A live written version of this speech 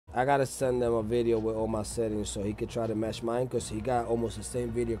I gotta send him a video with all my settings so he could try to match mine, because he got almost the same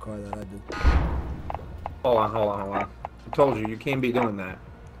video card that I do. Hold on. I told you, you can't be doing that.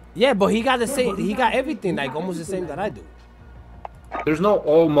 Yeah, but he got the same. He got everything like almost the same that I do. There's no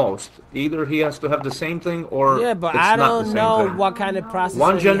almost. Either he has to have the same thing or yeah, but it's I not don't the same know thing. what kind of processor.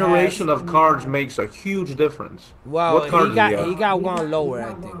 One generation of cards makes a huge difference. Well, what card he got one lower,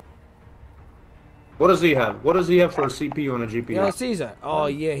 I think. What does he have? What does he have for a CPU and a GPU? Yo, Caesar. Oh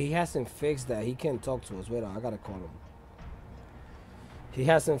yeah, he hasn't fixed that. He can't talk to us. Wait, I gotta call him. He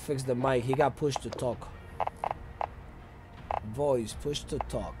hasn't fixed the mic. He got pushed to talk. Voice, push to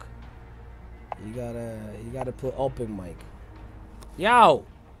talk. You gotta put open mic. Yo.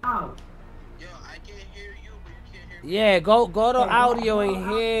 Yo, I can't hear you, but you can't hear me. Yeah, go to audio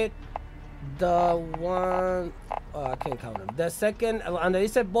and hit the one. Oh, I can't count them. The second, and they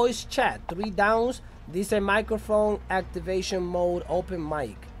said voice chat. 3 downs. They said microphone activation mode, open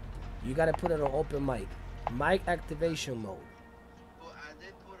mic. You gotta put it on open mic. Mic activation mode. Well, I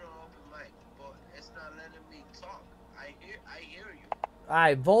did put it on open mic, but it's not letting me talk. I hear you. All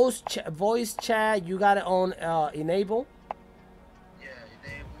right, voice chat. You got it on enable. Yeah,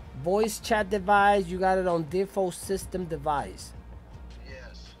 enable. Voice chat device. You got it on default system device.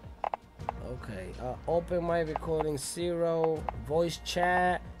 Yes. Okay. Open mic recording 0. Voice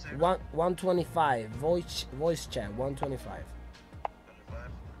chat 125. Voice chat 125.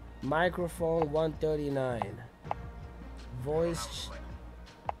 Microphone 139. Voice.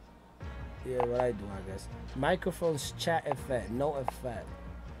 Yeah, what I do, I guess. Microphone's chat effect, no effect.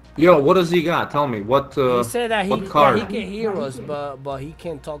 Yo, what does he got? Tell me what. He said that he card? He can hear us, but he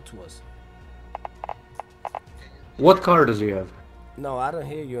can't talk to us. What card does he have? No, I don't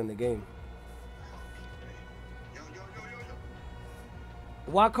hear you in the game. Yo.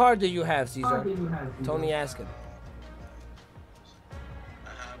 What card do you have, Caesar? Tony asking. I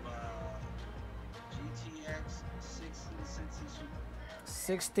have GTX 1660.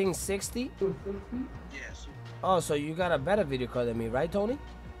 1660? Yes. Oh, so you got a better video card than me, right, Tony?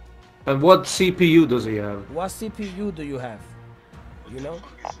 And what CPU does he have? What CPU do you have? You know?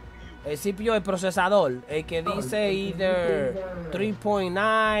 El CPU, el procesador, el que dice either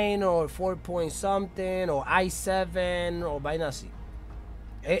 3.9 or 4 point something or i7 or vaina así.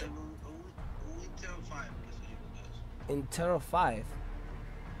 Intel 5. Intel 5.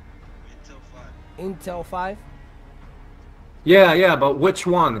 Intel 5. Intel 5? Yeah, but which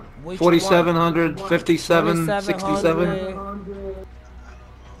one? Which 4700, 57, 67?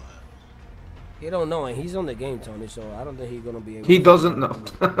 He don't know, and he's on the game, Tony, so I don't think he's gonna be able He to. Doesn't know.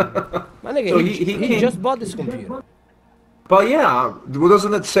 My nigga, So he just bought this computer. But yeah,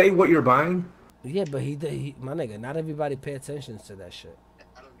 doesn't it say what you're buying? Yeah, but my nigga, not everybody pay attention to that shit.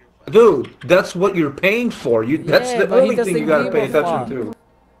 Dude, that's what you're paying for. That's Yeah, the but he only thing you doesn't gotta pay give a attention fuck.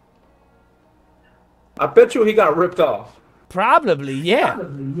 to. I bet you he got ripped off. Probably, yeah.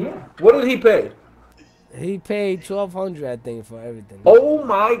 What did he pay? He paid $1,200, I think, for everything. Oh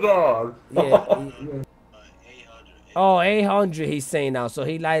my god. Yeah. 800. Oh, 800 he's saying now, so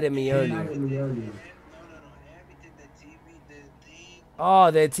he lied to me earlier. No. Everything, the TV, the thing.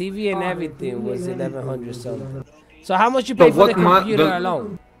 Oh, the TV and everything was 1100 something. So how much you pay for the computer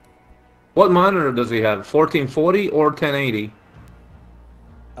alone? What monitor does he have? 1440 or 1080?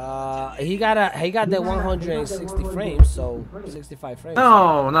 He got the 160 frames, so 65 frames.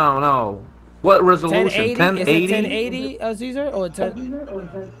 No. What resolution? 1080? Is 1080? it 1080, Caesar, or 10?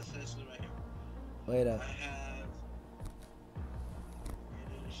 Wait up. I have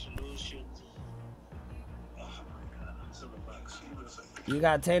solutions. Oh my god, $7. You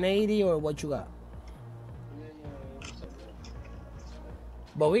got 1080 or what you got?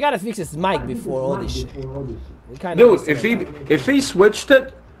 But we gotta fix his mic before all this shit. We Dude, if he switched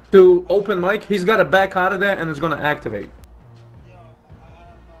it to open mic, he's got to back out of that and it's gonna activate. Yo, I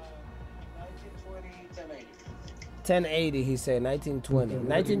have 1920, 1080. 1080, he said. 1920.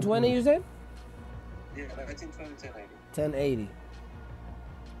 1920, you said? Yeah, 1920, 1080. 1080.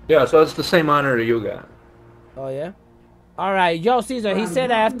 Yeah, so it's the same monitor you got. Oh yeah. All right, yo, Caesar. He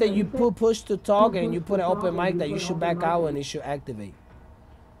said after you push to talk and you put an open mic that you should back out and it should activate.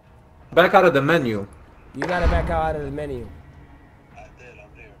 Back out of the menu. You gotta back out of the menu. I did, I'm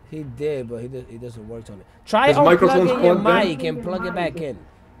there. He did, but he doesn't work on it. Try His microphone's unplugging your plugged in? mic and plug it back in.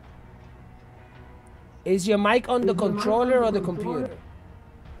 Is your mic on the controller or the computer?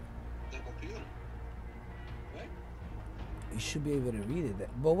 The computer. Right? You should be able to read it.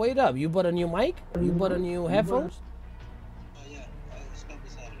 But wait up, you bought a new mic? You bought a new headphones? Oh yeah, it's gonna be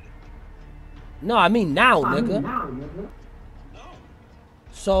Saturday. No, I mean now, nigga. No.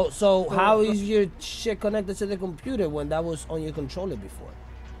 So how is your shit connected to the computer when that was on your controller before?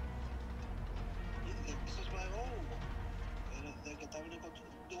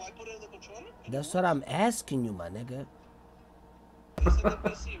 I put it in the controller? That's what I'm asking you, my nigga. It's in the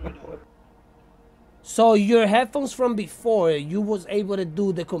PC right now. So your headphones from before, you was able to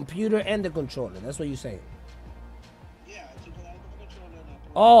do the computer and the controller. That's what you're saying. Yeah, I took it out of the controller and I put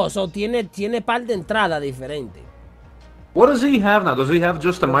it Oh, so tiene par de entrada diferente. What does he have now? Does he have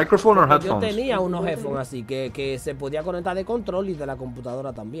just a microphone or Yo headphones? tenía unos headphones así que se podía conectar de control y de la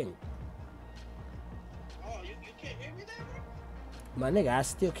computadora también. Oh, you can't hear me there, bro? My nigga, I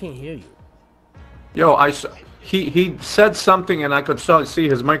still can't hear you. Yo, he said something and I could see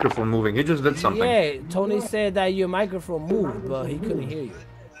his microphone moving. He just did something. Yeah, Tony said that your microphone moved, but he couldn't hear you.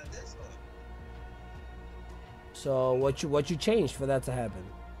 So what you changed for that to happen?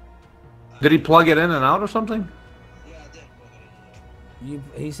 Did he plug it in and out or something? Yeah, I did plug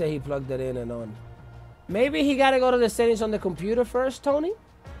it in. He said he plugged it in and on. Maybe he gotta go to the settings on the computer first, Tony?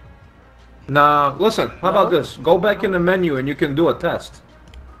 Nah, listen, how about this? Go back in the menu and you can do a test.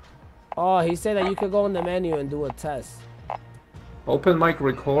 Oh, he said that you could go in the menu and do a test. Open mic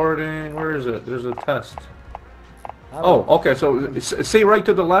recording, where is it? There's a test. Oh, Okay, so see right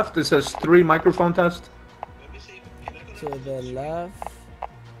to the left, it says 3 microphone test. Let me see. Can I to the left.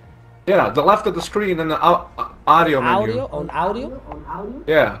 Yeah, the left of the screen and the audio menu. On audio?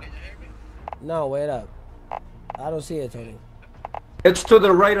 Yeah. No, wait up. I don't see it, Tony. It's to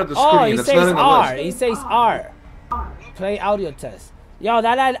the right of the screen. Oh, he it's says not in the R. list. He says R. Play audio test. Yo,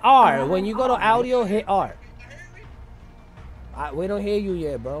 that R. When you go to audio, hit R. We don't hear you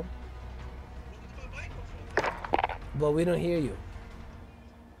yet, bro. But we don't hear you.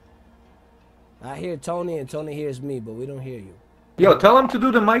 I hear Tony and Tony hears me, but we don't hear you. Yo, tell him to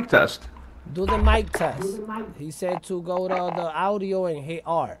do the mic test. Do the mic test. He said to go to the audio and hit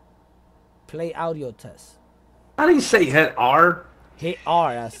R. Play audio test. I didn't say hit R. Hit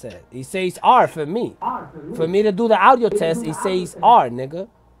R, I said. He says R for me. For me to do the audio test, he says R, nigga.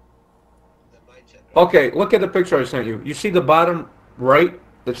 Okay, look at the picture I sent you. You see the bottom right?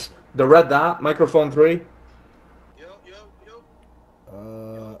 It's the red dot, microphone 3.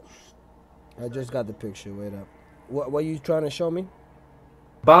 I just got the picture. Wait up. What are you trying to show me?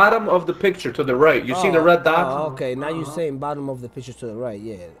 Bottom of the picture to the right. You see the red dot? Oh, okay. Now you're saying bottom of the picture to the right.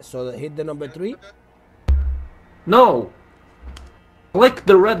 Yeah. So hit the number 3. No. Click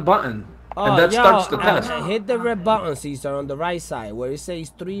the red button. And that starts the test. Hit the red button, Caesar, on the right side where it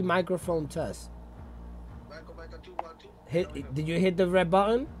says 3 microphone test. Did you hit the red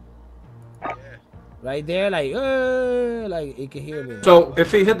button? Yeah. Right there, like it can hear me. So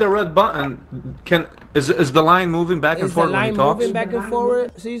if he hit the red button, is the line moving back and forth when he talks? Is the line moving back and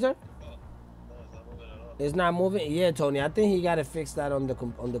forward, Caesar? It's not moving. Yeah, Tony. I think he got to fix that on the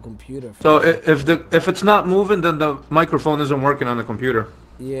computer. First. So if it's not moving, then the microphone isn't working on the computer.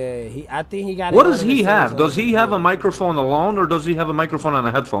 Yeah, I think he got. What does he have? Does he have a microphone alone, or does he have a microphone on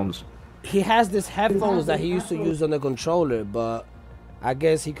the headphones? He has these headphones that he used to use on the controller, but I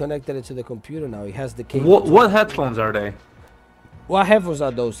guess he connected it to the computer now. He has the cable. What headphones are they? What headphones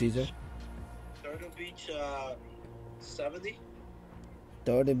are those, Caesar? Turtle Beach 70.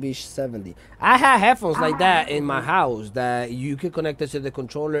 Turtle Beach 70. I had headphones like that in my house that you can connect it to the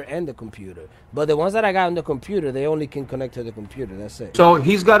controller and the computer. But the ones that I got on the computer, they only can connect to the computer. That's it. So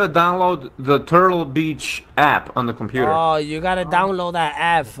he's got to download the Turtle Beach app on the computer. Oh, you gotta download that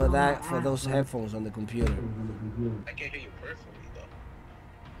app for those headphones on the computer. I can't hear you perfectly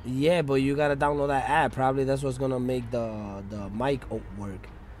though. Yeah, but you gotta download that app. Probably that's what's gonna make the mic work.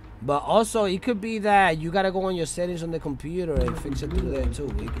 But also, it could be that you gotta go on your settings on the computer and fix it through there too.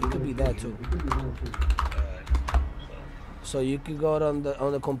 It could be that too. So you could go on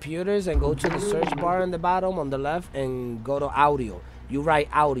the computers and go to the search bar on the bottom on the left and go to audio. You write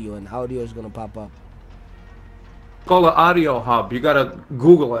audio and audio is gonna pop up. Call it Audio Hub. You gotta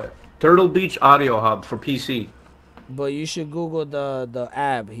Google it. Turtle Beach Audio Hub for PC. But you should Google the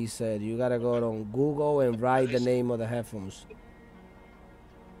app. He said you gotta go on Google and write the name of the headphones.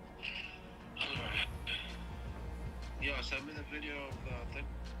 Yo, send me the video of the thing.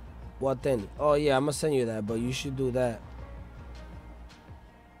 What then? Oh yeah, I'm gonna send you that, but you should do that.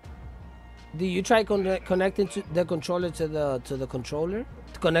 Did you try connecting to the controller to the controller?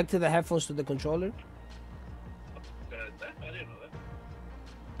 Connect to the headphones to the controller? I didn't know that.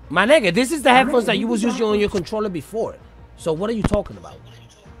 My nigga, this is the headphones that you was using on your controller before. So what are you talking about?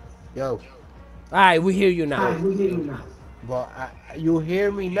 Yo. Alright, we hear you now. But you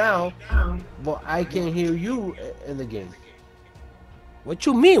hear me now, but I can hear you in the game. What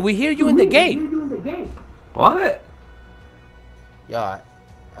you mean? We hear you in the game. What? Yeah,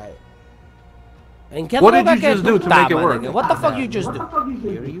 And what did you just do to make it work? What the fuck you just do?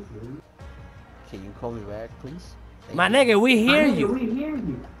 hear you. Can you call me back, please? My nigga, we hear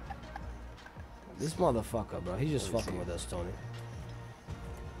you. This motherfucker, bro. He's just fucking with us, Tony.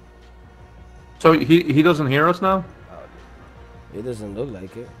 So he doesn't hear us now? It doesn't look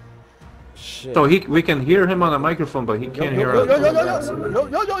like it. Shit. So we can hear him on the microphone, but he can't hear us.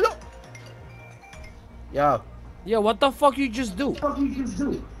 Yo. Yo, what the fuck you just do?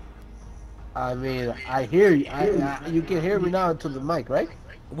 I mean, I hear you. You can hear me now to the mic, right?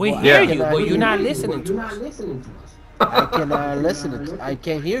 We Well, hear I you, cannot but hear you're you. not listening to us. I cannot listen. I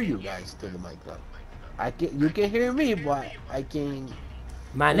can't hear you guys to the mic now. You can hear me, but I can.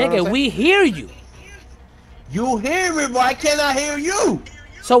 My You know what I'm nigga, saying? we hear you. You hear me, but I cannot hear you.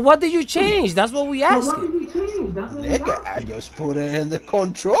 So what did you change? That's what we asking. Nigga, I just put it in the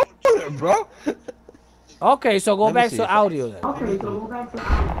controller, bro. Okay, so go Let me back see to if audio then.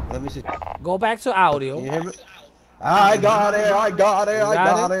 Let me see. Go back to Can audio. you hear me? I got it. I got it. I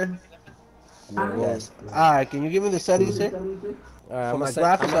Got got it. Yes. All right. Can you give me the settings here All right, for my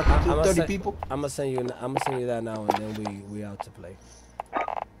graphics? So I can do 30 people. I'm gonna send you that now, and then we out to play.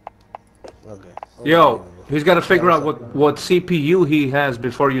 Okay. Yo, he's got to figure out what CPU he has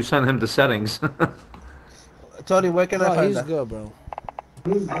before you send him the settings. Tony, where can I Oh, find he's that? good, bro.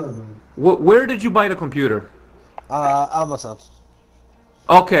 Where did you buy the computer? Amazon.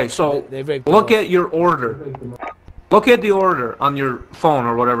 Okay, so They ripped it look off. at your order. Look at the order on your phone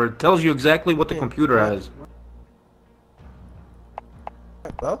or whatever. It tells you exactly what the computer has.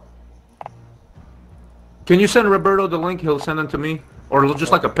 Well, Can you send Roberto the link? He'll send it to me. Or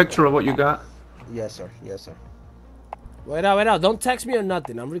just like a picture of what you got. yes, sir. Yes, sir. Wait out. Don't text me or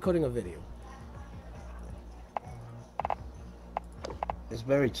nothing. I'm recording a video. It's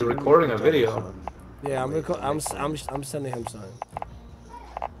very cheap. You're recording a video. Yeah, I'm sending him something.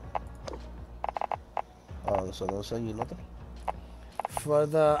 Oh, so don't send you nothing?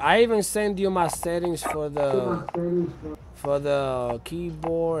 I even send you my settings for the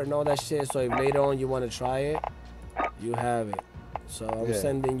keyboard and all that shit. So if later on you want to try it, you have it. So I'm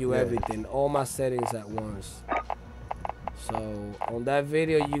sending you everything, all my settings at once. So on that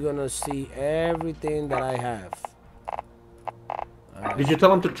video, you're gonna see everything that I have. Did you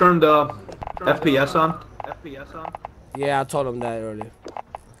tell him to turn the FPS on? Yeah, I told him that earlier.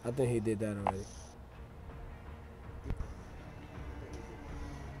 I think he did that already.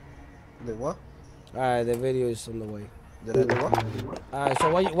 The what? All right, the video is on the way. Did I do what? All right,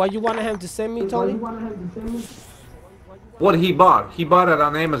 so what you wanted him to send me, Tony? What he bought. He bought it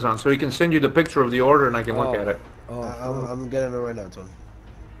on Amazon, so he can send you the picture of the order and I can look at it. Oh, I'm getting it right now, Tony.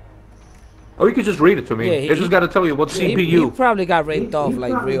 Or you could just read it to me. Yeah, It just got to tell you what he CPU. probably got raped off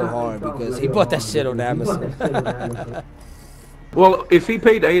like real hard because he bought that shit on Amazon. Well, if he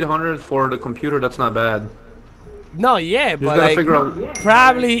paid 800 for the computer, that's not bad. No, yeah, You just but gotta like, figure out.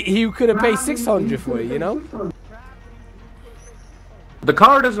 probably he could have paid 600 for it, you know? The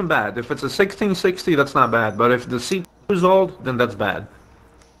card isn't bad. If it's a 1660, that's not bad. But if the CPU is old, then that's bad.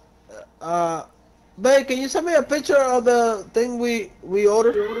 Babe, can you send me a picture of the thing we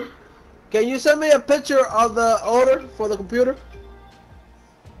ordered? Can you send me a picture of the order for the computer?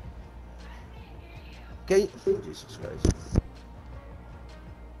 Can you? Jesus Christ.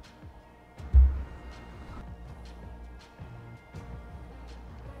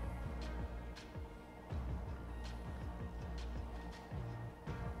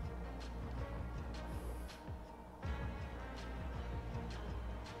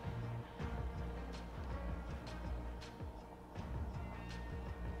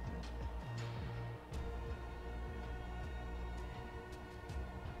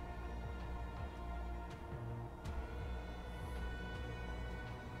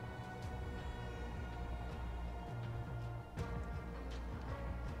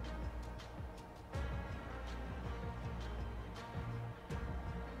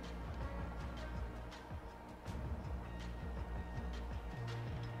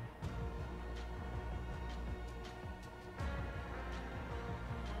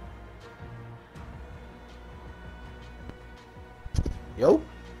 Yo?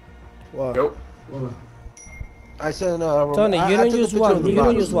 What? Nope. I said Tony, you don't use what? You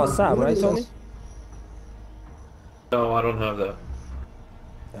don't use WhatsApp, right, Tony? No, I don't have that.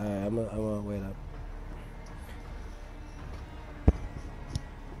 Alright, I'm gonna wait up.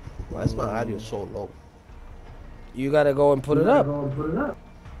 Why is my audio so low? You gotta go and put it up.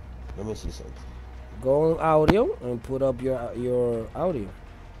 Let me see something. Go on audio and put up your audio.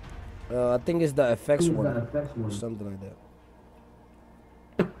 I think it's the effects one or something like that.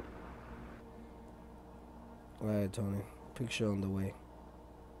 Alright, Tony. Picture on the way.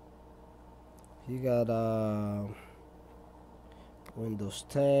 You got Windows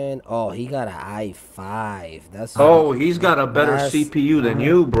 10. Oh, he got an i5. That's. Oh, he's got a better That's- CPU than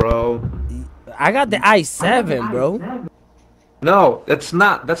you, bro. I got the i7, bro. No, it's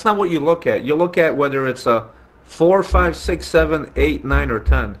not. That's not what you look at. You look at whether it's a 4, 5, 6, 7, 8, 9, or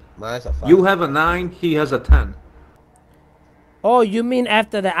 10. Mine's a 5. You have a 9, he has a 10. Oh, you mean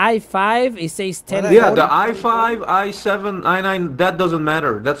after the i5, it says 10? Yeah, the i5, i7, i9, that doesn't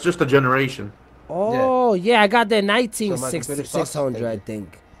matter. That's just a generation. Oh, yeah, I got the So my computer sucks. 19600, I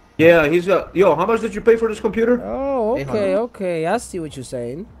think. Yeah, he's got... Yo, how much did you pay for this computer? Oh, okay, 800. okay. I see what you're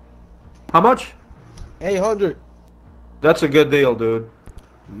saying. How much? 800. That's a good deal, dude.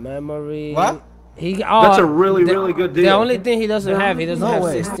 Memory. What? That's a really, really good deal. The only thing he doesn't have, he doesn't No have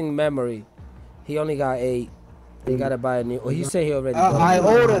way. 16 memory. He only got 8. He gotta buy a new. Oh, he said he already. bought I it.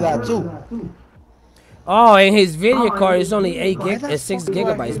 ordered that too. Oh, and his video card is only 6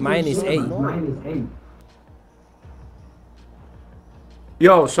 gigabytes. Mine is 8.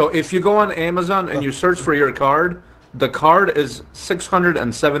 Yo, so if you go on Amazon and you search for your card, the card is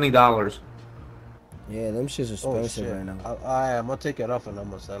 $670. Yeah, them shit's Oh expensive shit. right now. I'm gonna take it off and I'm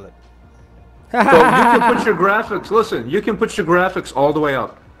gonna sell it. So you can put your graphics, listen, you can put your graphics all the way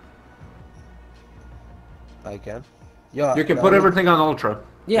up. I can. Yo, You can the put only- everything on ultra.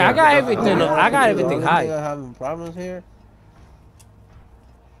 Yeah, I got everything. I got everything the only thing high. I'm having problems here.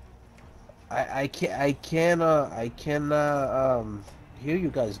 I can't hear you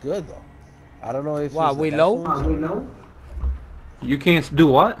guys good though. I don't know if Wow, it's the we low? headphones. You can't do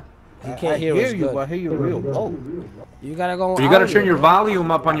what? You can't hear us you, good. but I hear you real low. You gotta go. You gotta audio. turn your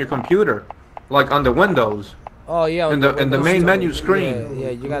volume up on your computer, like on the Windows, Oh yeah. in the main menu screen, Yeah,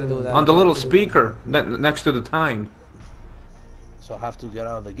 you gotta do that. on the little speaker next to the time. So I have to get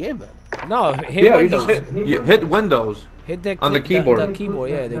out of the game then. No, hit Yeah, you Windows. just hit Windows. Hit the on the keyboard. The keyboard,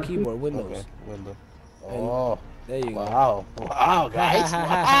 yeah, the keyboard. Windows. Okay, window. Oh, There you go. wow, wow, guys,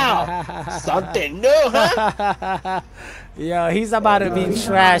 wow, something new, huh? Yo, he's about to be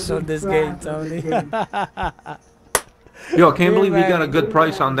trash on this game, Tony. Yo, I can't believe you man. got a good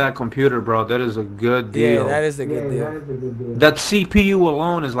price on that computer, bro. That is a good deal. Yeah, that is a good deal. That CPU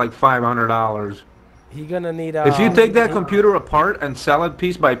alone is like $500. He gonna need. If you take that computer apart and sell it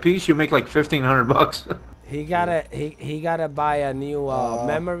piece by piece, you make like $1,500. he gotta buy a new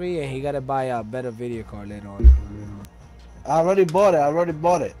memory, and he gotta buy a better video card later on. I already bought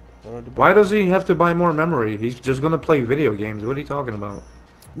it. Why does he have to buy more memory? He's just gonna play video games. What are you talking about?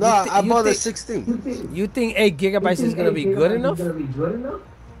 No, You I bought the think- 16. You think 8 gigabytes is gonna be good enough?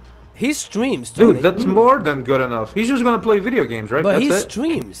 He streams, Tony. Dude, that's more than good enough. He's just gonna play video games, right? But That's he it.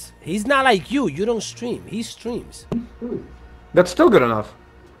 streams. He's not like you. You don't stream. He streams. That's still good enough.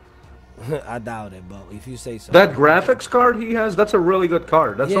 I doubt it, but if you say so. That graphics card he has, that's a really good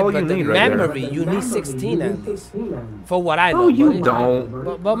card. That's yeah, all but you the need right memory, there. you need 16 at least. For what I know. No, you but-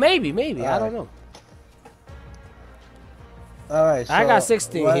 don't. But maybe. I don't know. All right. So I got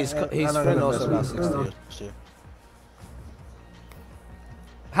 16. what- His I'm not friend gonna also got mess with 16. you. Shit.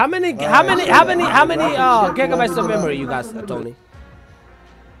 How many gigabytes of memory you got, Tony?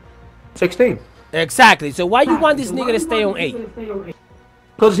 16. Exactly. So why you want this nigga to stay on 8?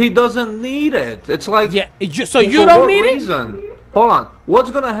 Because he doesn't need it. It's like... Yeah. So you for don't what need it? reason? Hold on.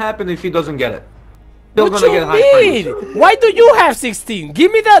 What's gonna happen if he doesn't get it? Still What gonna you get high mean? frames. Why do you have 16? Give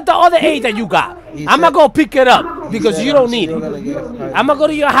me the other 8 that you got. He I'm gonna said- go pick it up because you don't need Still it. gonna get high- I'm gonna go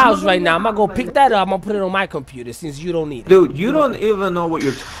to your house right now. I'm gonna go pick that up. I'm gonna put it on my computer since you don't need it. Dude, you don't even know what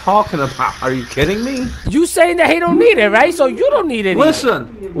you're talking about. Are you kidding me? You saying that he don't need it, right? So you don't need it. either. Listen,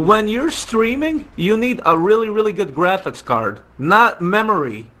 when you're streaming, you need a really, really good graphics card, not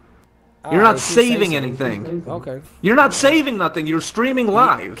memory. You're not Alright, if you say saving so. anything. Okay. You're not saving nothing. You're streaming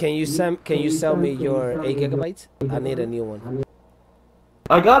live. Can you sell me your 8 gigabytes? I need a new one.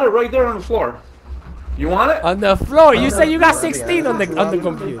 I got it right there on the floor. You want it? On the floor. You say you got 16 on the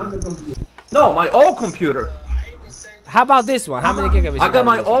computer. No, my old computer. How about this one? How many gigabytes? I you got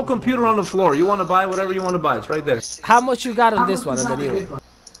my on this one? old computer on the floor. You want to buy whatever you want to buy. It's right there. How much you got on this one, on the new one?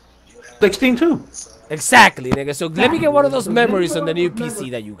 16 too. Exactly, nigga. So let me get one of those memories on the new PC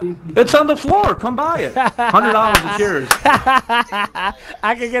that you got. It's on the floor. Come buy it. $100 is yours.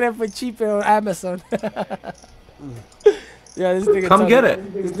 I can get it for cheaper on Amazon. Yeah, this nigga. Come Tony- get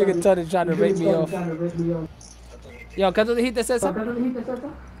it. This nigga Tony trying to rake me off. Yo, ¿qué tú dijiste, César?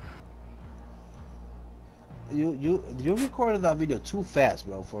 You recorded that video too fast,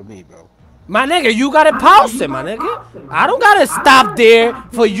 bro, for me, bro. My nigga, you gotta pause it, my nigga. I don't gotta stop there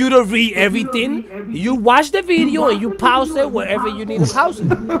for you to read everything. You watch the video and you pause it wherever you need to pause it.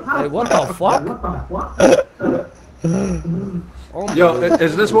 Like, what the fuck? Yo,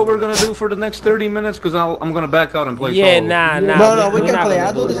 is this what we're gonna do for the next 30 minutes? Cause I'm gonna back out and play. Yeah, solo. nah. No, we we're can not play. gonna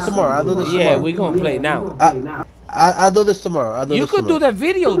I'll do this tomorrow. I'll do this Yeah, tomorrow. we're gonna play now. I'll do this tomorrow. I'll do You this could do tomorrow. the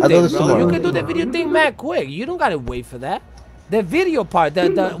video I'll do thing, this bro. You tomorrow. could do the video thing mad quick. You don't gotta wait for that. The video part,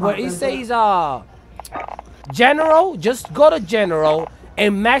 the where it says general, just go to general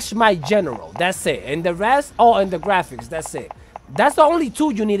and match my general. That's it. And the rest, and the graphics, that's it. That's the only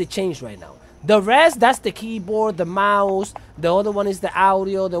two you need to change right now. The rest, that's the keyboard, the mouse, the other one is the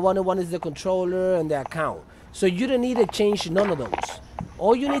audio, the other one is the controller and the account. So you don't need to change none of those.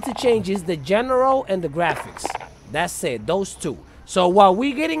 All you need to change is the general and the graphics. That's it, those two. So while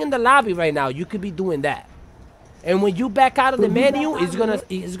we're getting in the lobby right now, you could be doing that. And when you back out of the menu, it's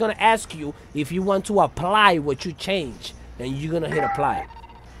gonna ask you if you want to apply what you change, and you're gonna hit apply.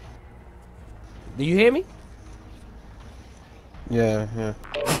 Do you hear me? Yeah.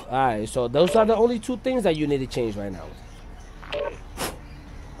 All right, so those are the only two things that you need to change right now.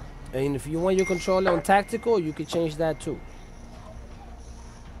 And if you want your controller on tactical, you can change that too.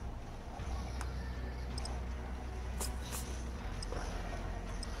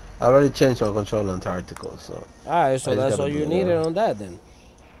 I already changed my controller on tactical, so. All right, so that's all you needed on that then.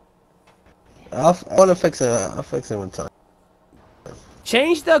 I wanna fix it. I'll fix it one time.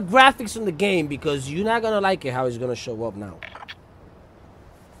 Change the graphics on the game because you're not gonna like it how it's gonna show up now.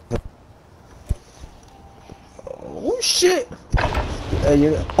 Oh shit!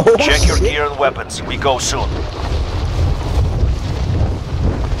 Check your gear and weapons. We go soon.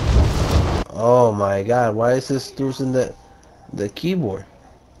 Oh my god! Why is this using the keyboard?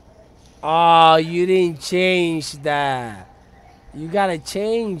 Oh, you didn't change that. You gotta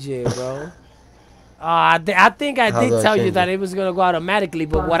change it, bro. I think I did tell you that it was gonna go automatically,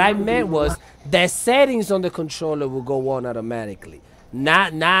 but what I meant was the settings on the controller will go on automatically,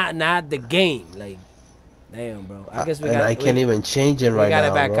 not the game. Like, damn, bro. I guess I can't even change it right now. We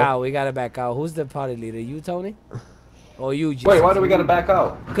gotta back out. We gotta back out. Who's the party leader? You, Tony? Or you? Jesus? Wait, why do we gotta back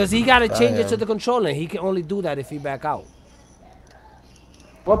out? Because he gotta change it to the controller. He can only do that if he back out.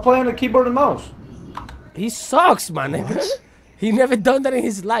 We're playing the keyboard and mouse. He sucks, man. He never done that in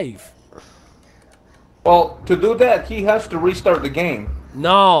his life. Well, to do that, he has to restart the game.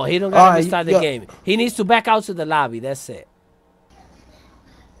 No, he don't gotta restart the game. He needs to back out to the lobby. That's it.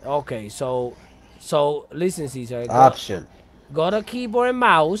 Okay, so listen, Caesar. Option. Go to keyboard and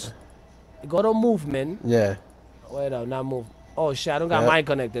mouse. Go to movement. Yeah. Wait up, not move. Oh shit, I don't got mine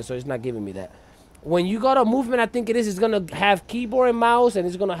connected, so it's not giving me that. When you go to movement, I think it's gonna have keyboard and mouse, and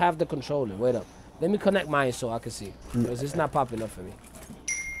it's gonna have the controller. Wait up. Let me connect mine so I can see, because it's not popping up for me.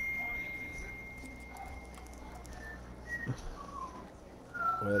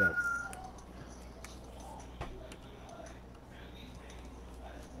 Wait up.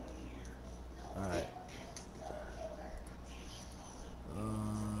 Alright.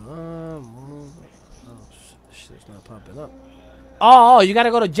 Shit, it's not popping up. Oh, you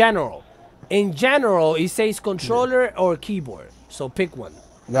gotta go to general. In general, it says controller or keyboard. So pick one.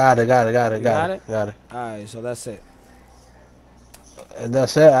 Got it. Alright, so that's it. And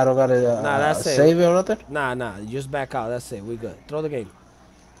that's it? I don't gotta that's it. save it or nothing? Nah, you just back out. That's it. We good. Throw the game.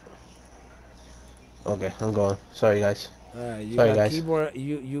 Okay, I'm going. Sorry, guys. Alright, you Sorry, got guys. keyboard.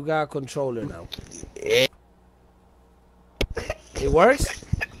 You got controller now. It works?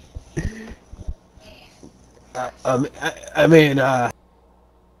 I mean,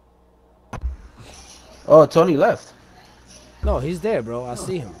 oh, Tony left. No, he's there, bro. I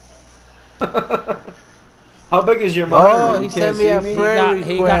see him. How big is your monitor? Oh, he sent me a friend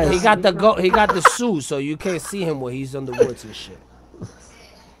He got the suit, so you can't see him when he's on the woods and shit.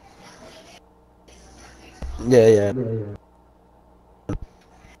 Yeah.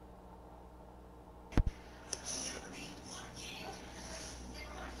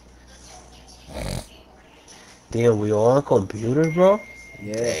 Damn, we all on computer, bro?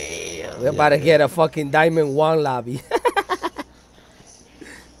 Yeah. Damn. We're about to get a fucking Diamond 1 lobby.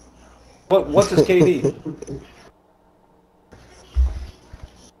 What's his KD?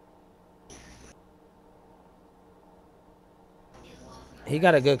 He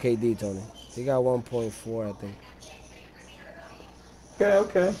got a good KD, Tony. He got 1.4, I think.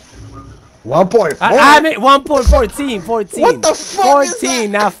 Okay. 1.4? I mean 1.14. 14. What the fuck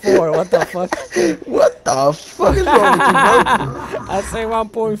 14, not 4. What the fuck? What the fuck is wrong with you, bro? I say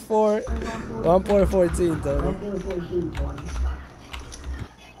 1.4. 1.14, Tony.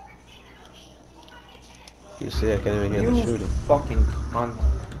 You see, I can't even hear the You shooting. fucking cunt.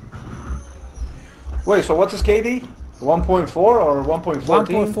 Wait, so what's his KD? 1.4 or 1.14?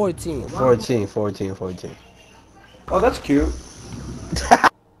 1.14. 14. Oh, that's cute.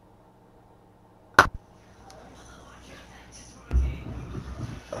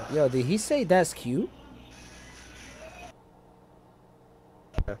 Yo, did he say that's cute?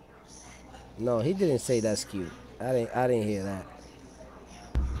 No, he didn't say that's cute. I didn't hear that.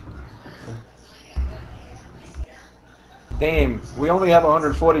 Damn, we only have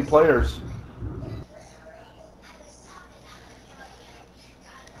 140 players.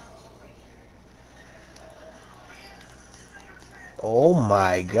 Oh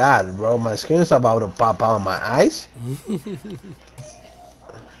my god, bro. My screen is about to pop out of my eyes.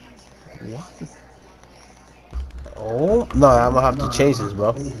 What? Oh, no, I'm gonna have to change this,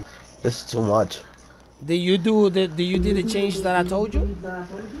 bro. This is too much. Did you do the change that I told you?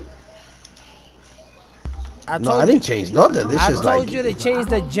 No, I didn't change nothing. This I is told like... you to change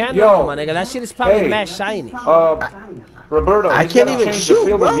the general, my nigga. That shit is probably hey, mad shiny. Roberto, I you can't gotta even change shoot, the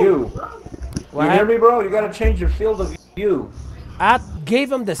field bro. of view. What You hear me, bro? You gotta change your field of view. I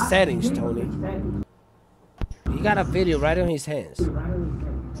gave him the settings, Tony. He got a video right on his hands.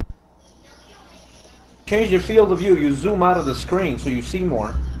 Change your field of view. You zoom out of the screen so you see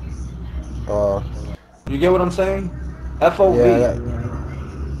more. You get what I'm saying? FOV.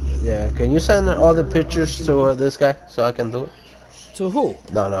 Yeah, can you send all the pictures to this guy so I can do it? To who?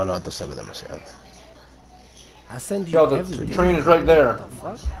 No, to send them. I send you Yo, the everything. train is right there. What the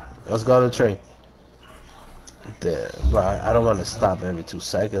fuck? Let's go to the train. Bro, I don't want to stop every 2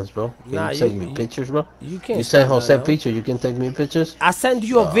 seconds, bro. Can Nah, you take me pictures, bro? You can't. You send stop Jose now. picture, you can take me pictures? I send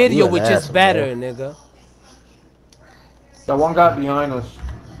you a Oh, video you an which is asshole, better, bro. nigga. That one guy behind us.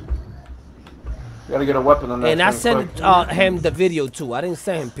 You gotta get a weapon on that. And I thing sent quick. him the video too. I didn't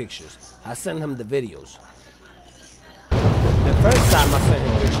send him pictures. I sent him the videos. The first time I sent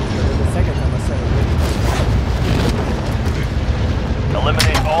him pictures, but then the second time I sent him videos.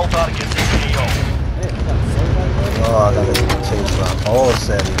 Eliminate all targets in the AO. Hey, I got somebody right Oh, I gotta change my whole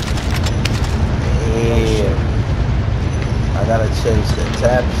setting. Damn. I gotta change the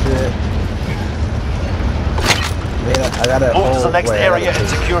tab shit. Man, I gotta... Move to the next wait, I area gotta and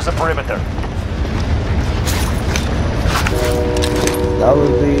change- secure the perimeter. That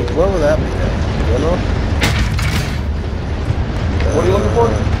would be... What would that be then? You know? What are you looking for?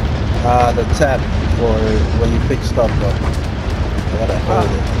 The tab for when you pick stuff up. I gotta hold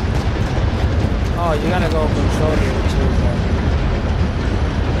it. Oh, you gotta go control it and change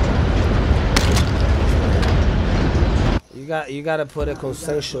that. You gotta put a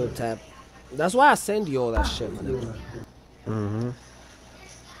consensual tab. That's why I send you all that shit, man.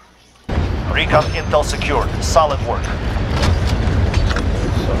 Recon intel secured. Solid work.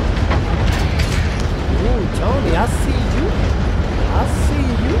 Ooh, Tony, I see you. I see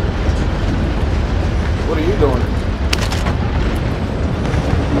you. What are you doing?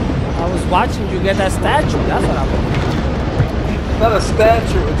 I was watching you get that statue. That's what I was. It's not a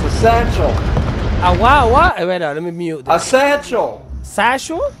statue, it's a satchel. What? Wait, let me mute A this. satchel.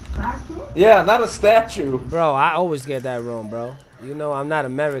 Satchel? Yeah, not a statue. Bro, I always get that wrong, bro. You know, I'm not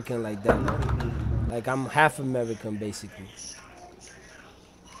American like that, man. Like, I'm half American, basically.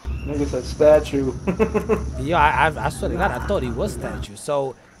 Nigga said statue. Yo, I swear to God, I thought he was statue.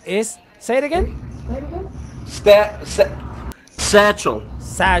 So, it's... Say it again? Satchel.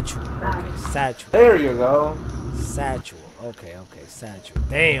 Satchel. Okay, satchel. There you go. Satchel. Okay, satchel.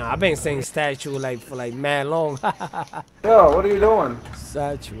 Damn, I've been saying statue like for like mad long. Yo, what are you doing?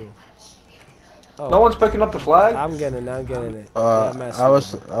 Satchel. Oh, No one's picking up the flag? I'm getting it. I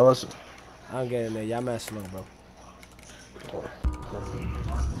was... I'm getting it. Y'all mad slow, bro.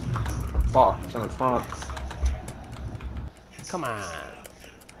 Fuck, it's in the front. Come on.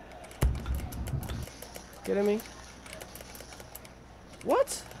 Kidding me? What?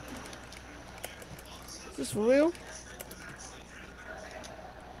 Is this for real?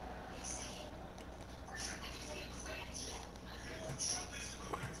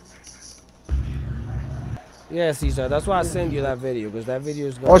 Yeah, Caesar. That's why I send you that video, because that video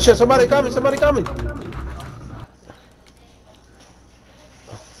is going. Oh shit, somebody coming.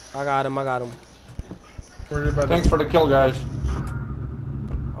 I got him. Thanks for the kill, guys.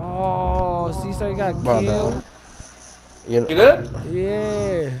 Oh, Caesar got Brother. killed. You know, You did?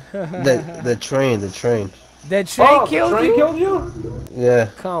 Yeah. the train. The train Oh, killed the train you? killed you? Yeah.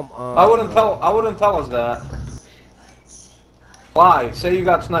 Come on. I wouldn't tell us that. Lie. Say you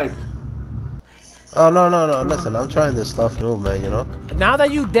got sniped. Oh no. Listen, I'm trying this stuff new, man. You know. Now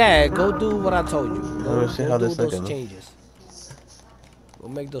that you dead, go do what I told you. Let me see how do this those looking. changes. We'll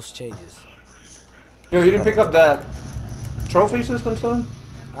make those changes. Yo, you didn't pick up that trophy system, son?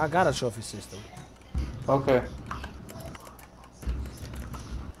 I got a trophy system. Okay.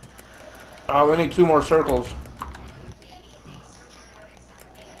 We need 2 more circles.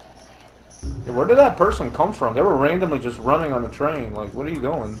 You Where did that person come from? They were randomly just running on the train. Like, what are you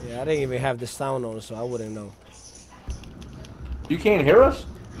doing? Yeah, I didn't even have the sound on, so I wouldn't know. You can't hear us?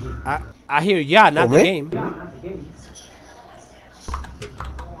 I hear not the me? game.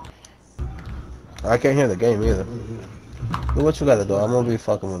 I can't hear the game either. What you gotta do? I'm gonna be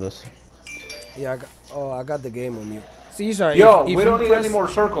fucking with this. Yeah, I got the game on mute. Caesar, Yo, if we don't need press, any more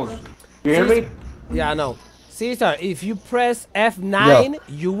circles. You hear me? Yeah, I know. Caesar, if you press F9,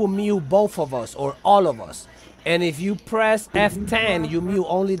 you will mute both of us or all of us. And if you press F10, you mute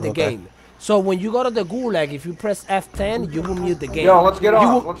only the game. So when you go to the gulag, if you press F10, you will mute the game. Yo, let's get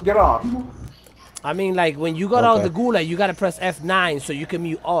off. Let's get off. I mean, like, when you got out of the gulag, you got to press F9 so you can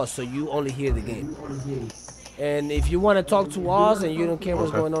mute us, so you only hear the game. And if you want to talk to us and you don't care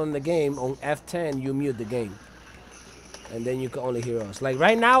what's going on in the game, on F10, you mute the game. And then you can only hear us. Like,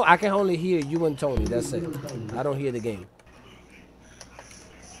 right now, I can only hear you and Tony. That's it. I don't hear the game.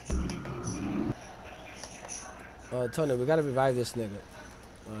 Tony, we got to revive this nigga.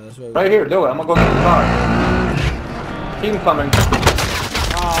 That's what right here, do it. I'm going to go to the car. Team coming.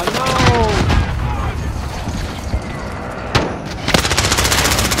 Oh, no.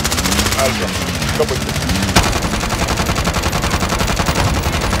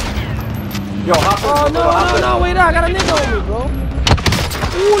 Yo, hop in. Oh, no, wait, I got a nigga on me, bro.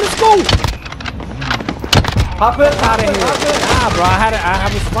 Ooh, let's go. Hop in. Out of here. Nah, bro, I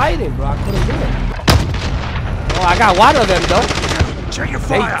was fighting, bro. I couldn't do it. Oh, I got one of them, though. Check your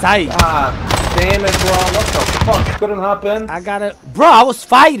They fire. tight. Ah, damn it, bro. What the fuck? Couldn't hop in? I got it. Bro, I was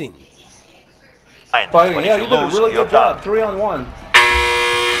fighting. Fighting. When Yeah, you you did a lose, really you're good job. done. 3-on-1.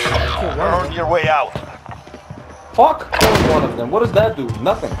 Earn your way out. Fuck. Killed one of them. What does that do?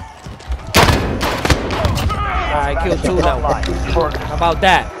 Nothing. I killed two now. How about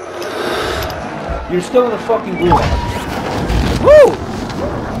that? You're still in the fucking gulag. Woo!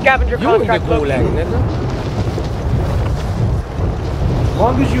 Scavenger You in the contract gulag, located. nigga. As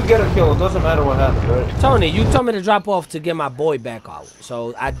long as you get a kill, it doesn't matter what happens, right? Tony, you told me to drop off to get my boy back out.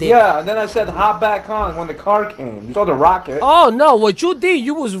 So I did. Yeah, and then I said hop back on when the car came. You saw the rocket. Oh, no. What you did,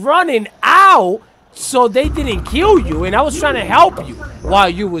 you was running out so they didn't kill you. And I was trying to help you while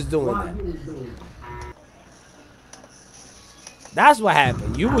you was doing that. That's what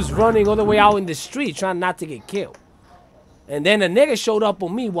happened. You was running all the way out in the street trying not to get killed. And then a nigga showed up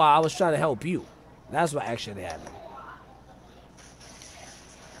on me while I was trying to help you. That's what actually happened.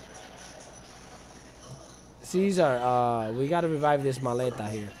 Caesar, we gotta revive this maleta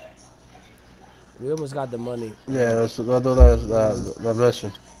here. We almost got the money. Yeah, let's go do the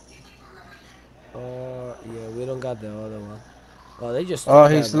mission. Yeah, we don't got the other one. Oh, they just. Oh,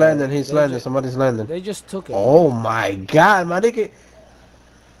 took he's that, bro. landing. He's landing. Somebody's landing. They just took it. Oh my God, my nigga.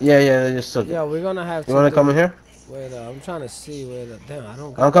 Yeah, they just took it. Yeah, we're gonna have to. You wanna come in here? Wait, I'm trying to see where the. Damn, I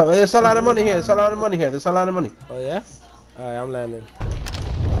don't. I'm coming. There's a lot of money here. There's a lot of money here. There's a lot of money. Oh yeah. All right, I'm landing.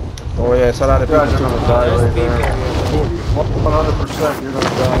 Oh yeah, it's a lot of people. You're gonna die There's right people there. here. 100% you're gonna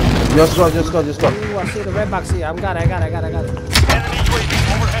die. Just go. Ooh, I see the red box here. I got it. Enemy UAV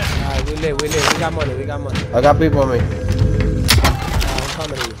overhead. All right, we live. We got money. I got people on me. I'm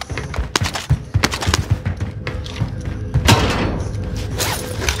coming to you.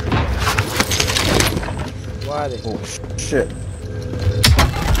 Where are they? Oh shit.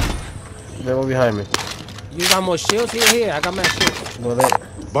 They were behind me. You got more shields here? Here, I got my shields. No, they.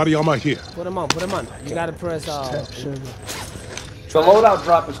 Body armor here. Put them on. You gotta press. The loadout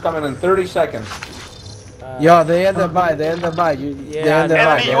drop is coming in 30 seconds. Yo, they end the buy. You, they end the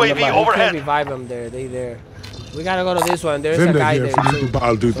buy. Enemy UAV We overhead. can't revive them there. They there. We gotta go to this one. There's a Vendor guy here. there If you too. need to buy,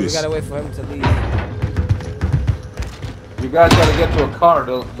 I'll do So we this. gotta wait for him to leave. You guys gotta get to a car.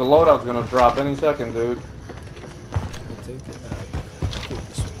 The loadout's gonna drop any second, dude.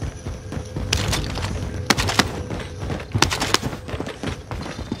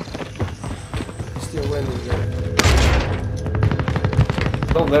 Still winning there.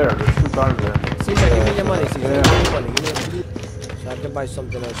 Still there. There's 2 cars there. Caesar, give me your money, Caesar. Yeah. Give me your money. So I can buy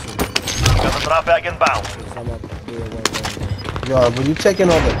something else soon. Got the drop bag inbound. Because I'm up here. Wait. Yo, were you taking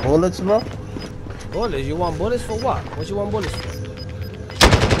all the bullets, bro? Bullets? You want bullets for what? What you want bullets for?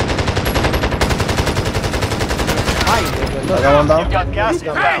 Hi, nigga. I Look. got one down. You got gas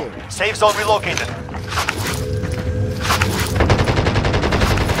inbound. Safe zone relocated.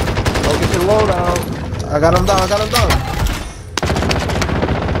 Go get your loadout. I got him down.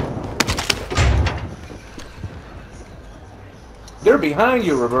 They're behind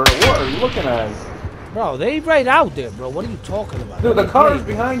you, Roberto. What are you looking at? Bro, they right out there, bro. What are you talking about? Dude, Let the me car is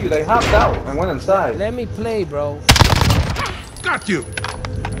play. behind you. They hopped out and went inside. Let me play, bro. Got you.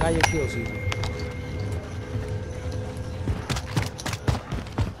 I got your kill, Caesar.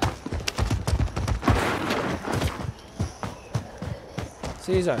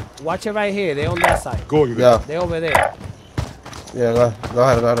 Caesar, watch it right here. They on that side. Going there. Yeah. They over there. Yeah, go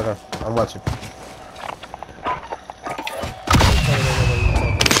ahead. I'm watching.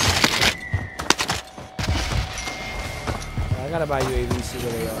 I gotta buy UAV, see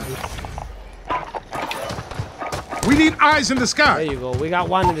where they are. We need eyes in the There sky. you go. We got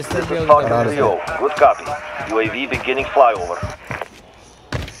one in the same building. Talking to the O. Good copy. UAV beginning flyover.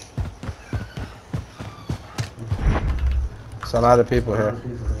 It's a lot of people here.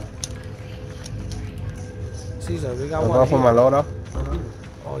 Caesar, we got I'm one going for my here. loadout.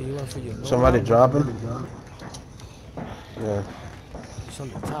 Oh, you went for your loadout. Somebody dropping. Yeah. He's on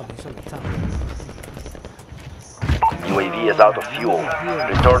the top. He's on the top. UAV is out of fuel.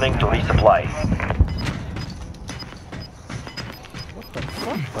 Returning to resupply.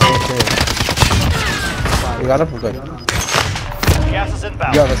 Okay. You got it? Okay. Gas is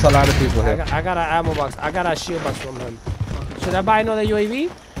inbound. Yeah, there's a lot of people I here. got an ammo box. I got a shield box from him. Should I buy another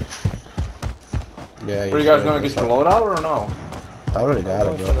UAV? Yeah. Are you guys gonna get your loadout or no? I already got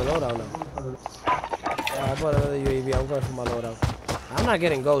I'm it, going for bro. the loadout now. I bought another UAV. I'm going for my loadout. I'm not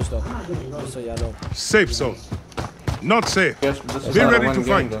getting ghosts though. Just so y'all know. Safe zone. Not safe. Guess this is Be how ready win to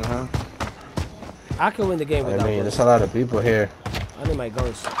game fight. then, huh? I can win the game I without mean, ghosts. there's a lot of people here. I need my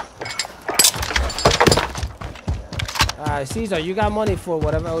guns. Alright, Caesar, you got money for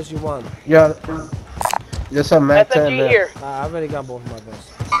whatever else you want. Yeah. There's some Mac 10 there. I already got both of my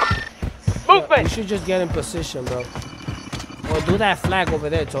guns. Movement! You should just get in position, bro. Or do that flag over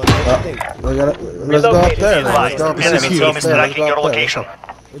there, Tony. What you think? Let's go up there. Let's go up there. Enemy team is tracking your location.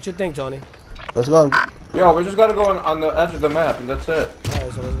 What you think, Tony? Let's go. Yo, we just gotta go on the edge of the map and that's it.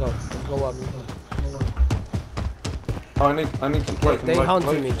 Alright, so let's go. Let's go up. Oh, I need some plates. They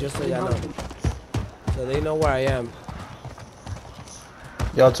hunting me, just so y'all know. So they know where I am.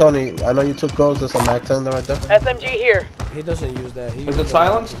 Yo, Tony, I know you took goals. There's a Mac 10 right there. SMG here. He doesn't use that. He Is uses it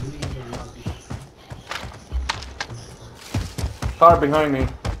silenced? Car behind me.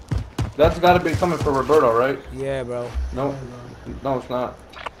 That's gotta be coming for Roberto, right? Yeah, bro. No, no, it's not.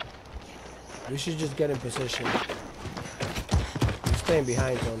 We should just get in position. You're staying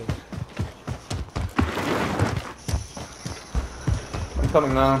behind, Tony. I'm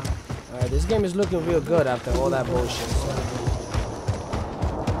coming now. Alright, this game is looking real good after all that bullshit.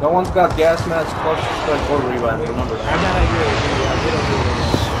 No one's got gas masks, plus strike or revive. Remember I that. got a UAV. We don't need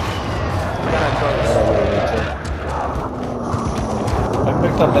it. I got a I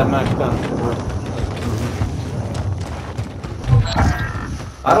picked up that max gun.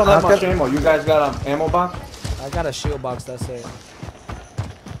 I don't have much ammo. You guys got an ammo box? I got a shield box, that's it.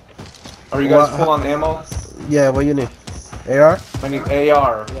 Are you guys full on ammo? Yeah, what you need? AR? I need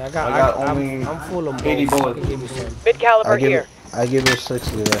AR. Yeah, I got only I'm full of 80 bullets. bullets. I can give you some. Mid caliber here. I give you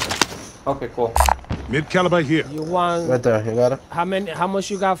 60 there. Okay, cool. Mid caliber here. You want Right there, you got it? how much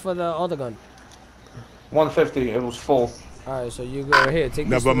you got for the other gun? 150. It was full. Alright, so you go here, take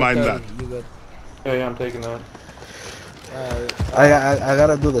this Never to the mind 30. that. You good. Yeah, I'm taking that. Alright. I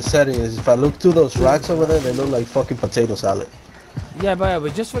gotta do the settings. If I look through those racks over there, they look like fucking potato salad. Yeah,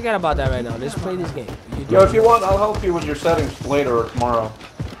 but just forget about that right now. Let's play this game. Yo, if you want, I'll help you with your settings later or tomorrow.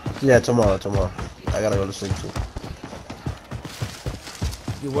 Yeah, tomorrow. I gotta go to sleep too.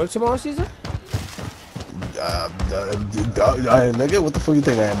 You work tomorrow, Caesar? Nigga, what the fuck you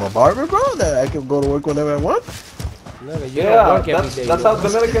think I am, a barber, bro? That I can go to work whenever I want? Nigga, you Yeah, don't work every day. that's you how know?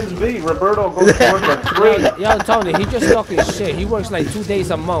 Dominicans be. Roberto goes to work at 3. Yo, Tony, he just talking shit. He works like 2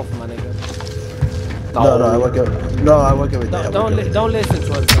 days a month, my nigga. No, I work every day. Don't listen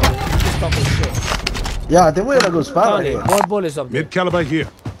to him, Tony. He's just talking shit. Yeah, I think we're in a good spot right Tony, here. more bullets up there. Mid caliber here.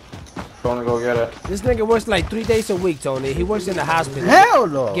 Gonna go get it. This nigga works like 3 days a week, Tony. He works in the hospital. Hell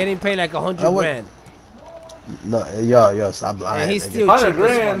no. Getting paid like 100 I work- grand. No, yo, stop lying. And he's nigga. still 100 cheap as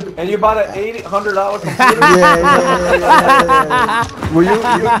grand, fuck. and you bought an $100 computer? Yeah. Will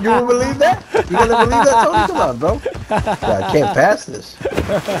you believe that? You gonna believe that, Tony? Come on, bro. Yeah, I can't pass this.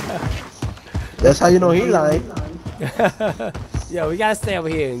 That's how you know he lying. Yo, we gotta stay over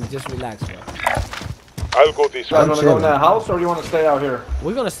here and just relax, bro. I'll go this You guys I'm want to go in chilling. that house, or do you want to stay out here?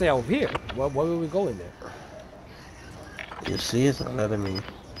 We're gonna stay over here. Why will we go in there? You see, it's not letting me.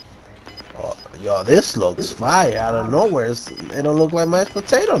 Oh, yo, this looks fire out of nowhere. It don't look like mashed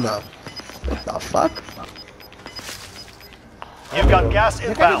potato now. What the fuck? You've got gas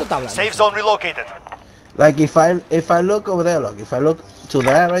inbound. Safe zone relocated. Like if I look over there, look. If I look to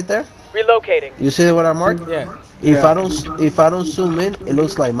that right there, Relocating. you see what I marked? Yeah. If I don't zoom in, it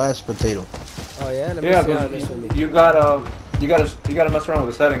looks like mashed potato. Oh yeah. Let me Yeah, see how but this for me. you gotta mess around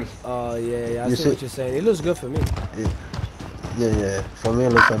with the settings. Oh yeah, I You see see- what you're saying. It looks good for me. Yeah. For me,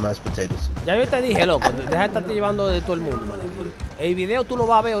 it looks like mashed potatoes. Ya yo te dije, loco, deja de estarte llevando de todo el mundo, man. El video tú lo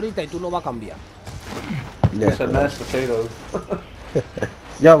vas a ver ahorita y tú lo vas a cambiar. You Yeah. said mashed potatoes.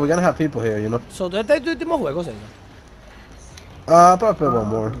 Yo, we're gonna have people here, you know. So, este es tu último juego, señor. Probably one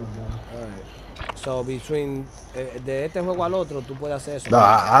more. Alright. So, between de este juego al otro, tú puedes hacer eso. No,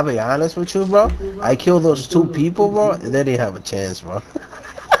 I'll be honest with you, bro. I killed those 2 people, bro, and they didn't have a chance, bro.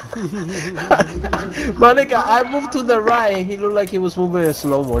 My nigga, I moved to the right, and he looked like he was moving in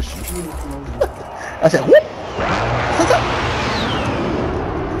slow motion. I said, whoop! What's up?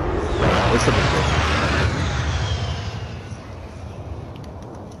 It's a big deal.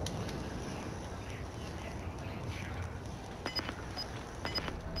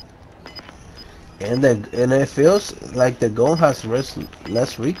 And it feels like the gun has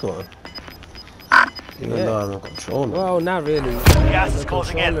less recoil. Even though I'm a controller. Well, not really. Gas is The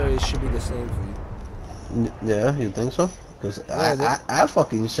closing in. controller, it should be the same for you. Yeah, you think so? Because Yeah, I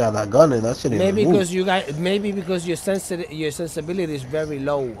fucking shot that gun and that shit didn't Maybe move. because you guys, maybe because your sensibility is very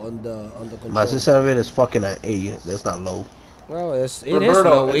low on the controller. My sensitivity is fucking at 8. That's not low. Well, it is Roberto,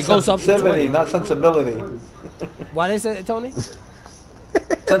 low. It it's goes up to sensitivity, 20. not sensibility. What is it, Tony?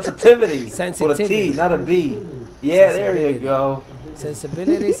 Sensitivity. With a Sensitivity. T, not a B. Yeah, there you go.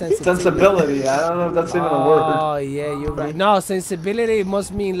 Sensibility, sensitivity. Sensibility. I don't know if that's even a word. Oh yeah, you're right. No, sensibility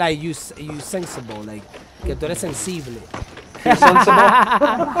must mean like you sensible, like que tú eres sensible. You're sensible?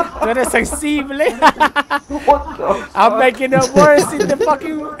 Tú eres sensible. What the I'm fuck? making it worse in the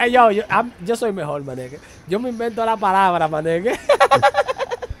fucking. Hey, yo soy mejor, manegue. Yo me invento la palabra, manegue.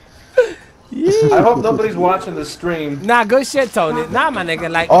 I hope nobody's watching the stream. Nah, good shit, Tony. Nah, my nigga.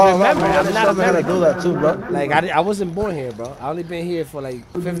 Like, Oh, remember, man, I'm not I'm gonna American. do that too, bro. Like, I wasn't born here, bro. I only been here for like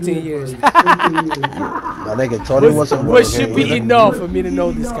 15 years. My nigga, Tony wasn't born What here should be either. enough for me to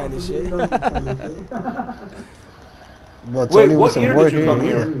know this kind of shit? Well, Wait, Tony what wasn't year born did you come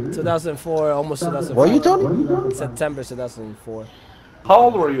here? 2004, almost 2004. Were you, Tony? September 2004. How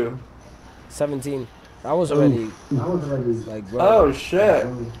old were you? 17. I was already like, bro. Oh shit.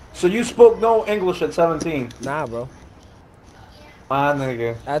 So you spoke no English at 17? Nah, bro. My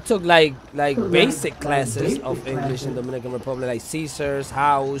nigga. I took like basic classes of English in Dominican Republic, like Caesars,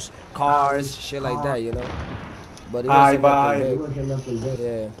 house, cars, shit like that, you know. But it Hi, wasn't bye. nothing big.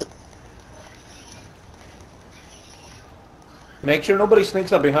 Yeah. Make sure nobody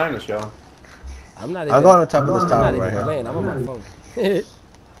sneaks up behind us, yo. I'm not. I'll go on top of this I'm tower not right even here. playing. I'm on my phone.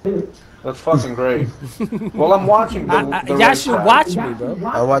 That's fucking great. Well, I'm watching the Y'all right should side. watch me, bro.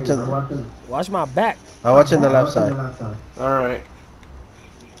 I'm watching. Watch my back. I'm watching the left side. Alright.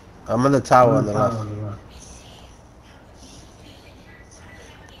 I'm in the tower on the left.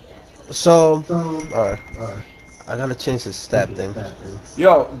 So, alright. I gotta change the stat thing.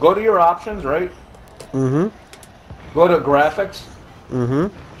 Yo, go to your options, right? Mm-hmm. Go to graphics. Mm-hmm.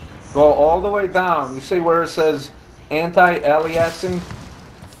 Go all the way down. You see where it says anti-aliasing?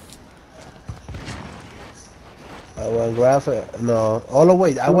 I went graphic. No, all the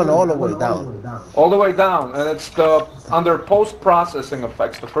way. I went all the way down. All the way down. And it's the under post-processing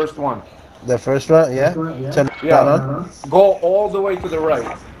effects, the first one. The first one, yeah. Turn that Yeah. on. Go all the way to the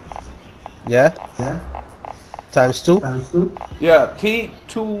right. Yeah. Times 2. Yeah,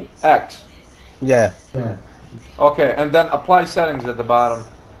 T2X. Yeah. Okay, and then apply settings at the bottom.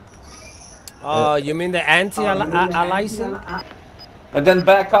 You mean the anti-aliasing? And then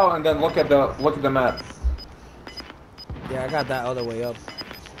back out and then look at the map. Yeah, I got that all the way up.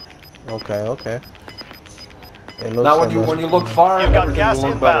 Okay. It looks Now like when you look far, You've got everything gas will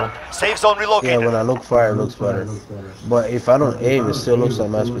look inbound. better. Safe zone yeah, relocated. when I look far, it looks better. But if I don't aim, it still looks like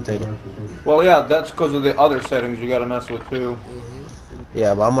mashed potato. Well, yeah, that's because of the other settings you gotta mess with too.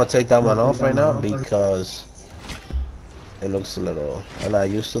 Yeah, but I'm gonna take that one off right now because it looks a little. I'm not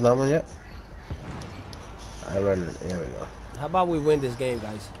used to that one yet. I read it. Here we go. How about we win this game,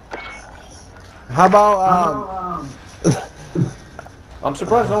 guys? How about I'm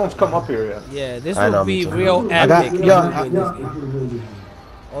surprised no one's come up here yet. Yeah, this I know, will me be too. real I got- epic if yo, we win this game.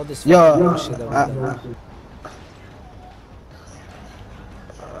 All this Yo, fucking bullshit that we done.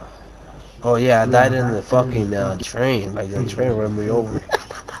 Oh yeah, I died in the fucking train. Like the train ran me over.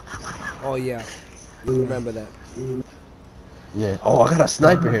 Oh yeah, we remember that. Yeah. Oh, I got a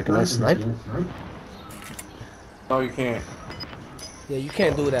sniper here. Can I snipe? No, you can't. Yeah, you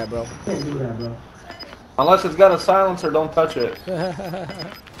can't do that, bro. Unless it's got a silencer, don't touch it.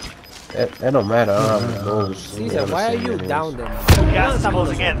 It don't matter. I don't have those. Caesar, why are you down there, man? Gas is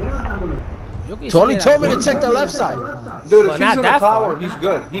closing in. Yo Tony quisiera- told me to check the left side. Dude, Well, if not he's in the that tower, far. he's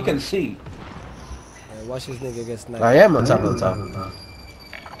good. He can see. Yeah, watch this nigga get sniped. I am on top of the tower.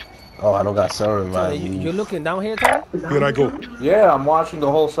 Oh, I don't got server Tony, man. you're looking down here, Tony? Here I go. Yeah, I'm watching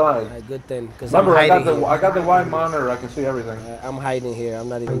the whole side. Alright, good thing. Cause Remember, I'm I got hiding the here. I got the wide monitor. I can see everything. I'm hiding here. I'm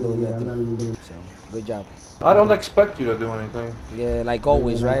not even doing nothing. So, good job. I don't expect you to do anything. Yeah, like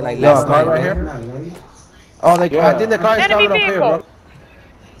always, right? Like Yo, last car night. right here. Oh, they. Yeah. I think the car is Enemy coming up here, bro.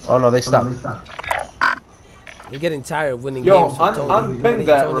 Oh no, they stopped. You're getting tired of winning Yo, games. so Tony, unping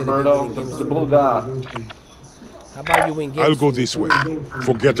that, Roberto. The blue dot. How about you win games? I'll go this way.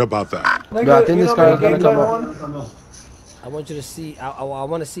 Forget about that. Nigga, Yo, I think you this know car the is gonna games I come won? I want you to see. I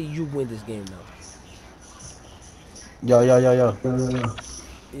want to see you win this game now. Yo.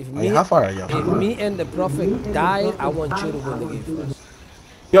 If I me, mean, how far are you? if me and the Prophet died, I want you to win the game first.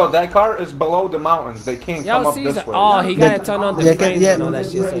 Yo, that car is below the mountains. They can't come Yo, up Caesar. this way. Oh, he gotta turn on the Yeah, frames yeah. and all that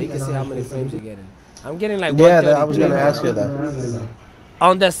shit so he can see how many frames you're getting. I'm getting like Yeah, 133. I was gonna ask you that.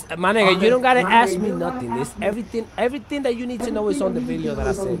 On this, my nigga, you don't gotta ask me nothing. It's everything that you need to know is on the video that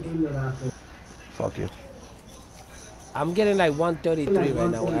I sent you. Fuck you. I'm getting like 133 right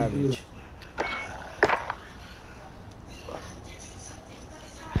now, average.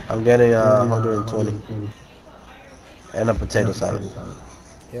 I'm getting 120 and a potato salad.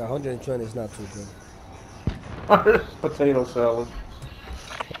 Yeah, 120 is not too good. Potato salad.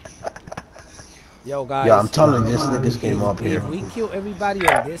 Yo, guys. Yeah, I'm telling you, this niggas came up here. If we kill everybody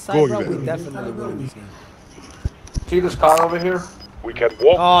on this side, Go bro, there. we definitely win this game. See this car over here? We can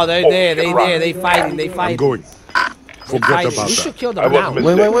walk. Oh, they're there, they run. there, they fighting, they I'm fighting. going. They Forget fighting. about We that. should kill I them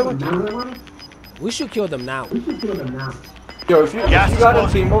was now. mistaken. We should kill them now. Yo, if you Gas got is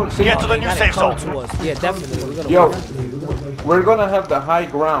a team, see, Get to the They new gotta safe come zone. to us. Yeah, definitely. We're gonna Yo, win. we're gonna have the high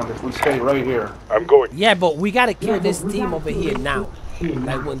ground if we stay right here. I'm going. Yeah, but we gotta kill this team over here now.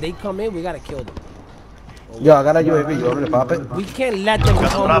 Like when they come in, we gotta kill them. Yo, I got a UAV. You want me to pop it? We can't let them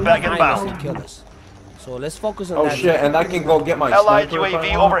Got come drop back behind us inbound. and kill us. So let's focus on Oh that. shit, and I can go get my Allied sniper if I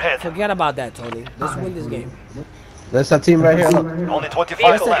UAV want. overhead. Forget about that, Tony. Let's win this game. There's a team right here. Look. Only 25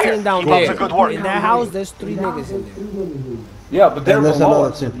 That's the left. team down Keep up there. the good work. In that house, there's 3 niggas in there. Yeah, but they're And there's below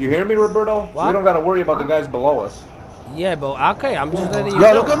another us. team. You hear me, Roberto? What? We don't gotta worry about the guys below us. Yeah, but okay, I'm just letting you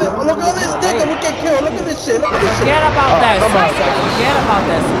Yo, know. look at this nigga. We get killed. Look at this shit. Look at this shit. Forget about that, come on. Caesar. Forget about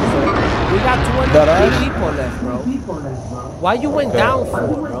that, Caesar. We got That 23 ass? people left, bro. Why you went down for,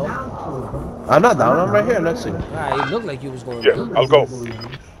 bro? I'm not down. I'm right here next to you. Alright, it looked like you was going Yeah, down. I'll go.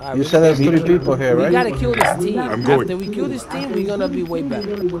 Alright, You we- said there's 3 people here, we right? gotta kill this team. I'm going. After we kill this team, we're gonna be way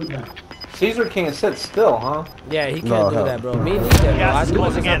better. Caesar can't sit still, huh? Yeah, he can't No, do hell. that, bro. Me neither, bro. Gas I is do it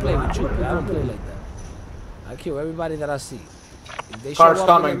closing because I in. play with you, but I don't play like that. I kill everybody that I see. If they show Car's up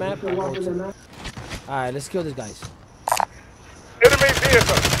coming. on the map, I go to them. Alright, let's kill these guys. Enemy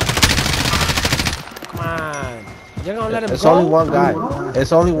vehicle. Come on. You're gonna let him It's go? only one guy.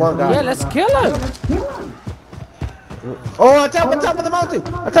 It's only one guy. Yeah, let's kill him. Oh, on top of the mountain.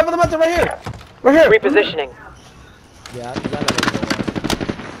 On top of the mountain right here. Right here. Repositioning. Yeah, you gotta let him go.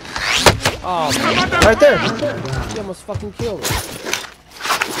 Oh, man. Right there. You almost fucking killed him.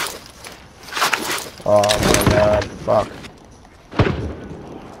 Oh my god. Fuck.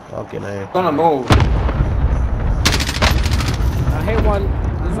 Fucking A. Gonna move. I hit one.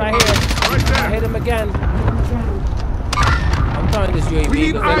 He's right here. I hit him again. I'm throwing this UAV. We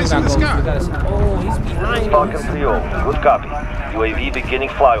need because they eyes don't in the got sky. goals. We gotta see. Oh, he's behind Falcon us. 3-0. Good copy. UAV beginning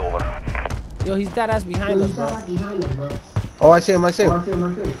flyover. Yo, he's dead ass behind us, bro. Oh, I see him. I see him.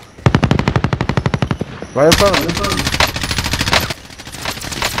 Right in front of me.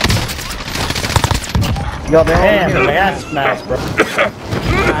 Yo, man. Damn, ass smash, bro.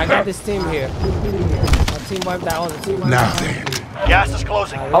 I got this team here. My team wiped that other team. Now then. Gas is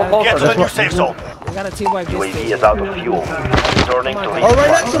closing. How close Get are to the they? new safe zone. We gotta team wipe this UAV team. is out of fuel. Returning to Oh,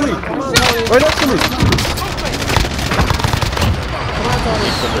 right next to me. Right next to me.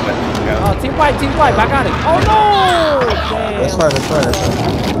 Oh, team wipe. I got it. Oh no! Damn. That's fine. That's fine. That's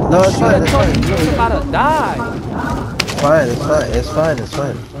fine. No, it's Shit, fine. It's Tony, fine. he was about to die. Fine. It's fine. It's fine. It's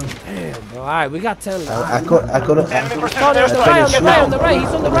fine. Damn, bro. Alright, we got 10 left. I could have. Enemy Tony, precision on the airstrike. right, on the right. He's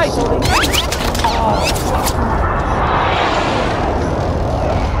on the right, Tony.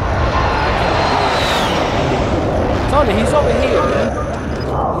 Tony, he's over here, man.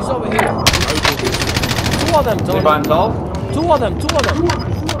 He's over here. 2 of them, Is he by Tony. himself? 2 of them.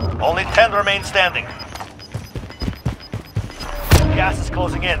 Only 10 remain standing. Gas is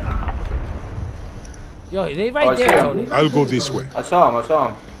closing in. Yo, they Oh, right I see there, him. Tony. I'll go this way. I saw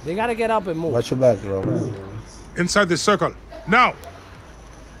him. They gotta get up and move. Watch your back, bro. Inside the circle. Now.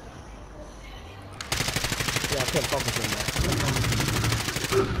 Yeah, I can't focus on that.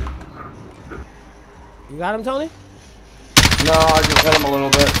 You got him, Tony? No, I just hit him a little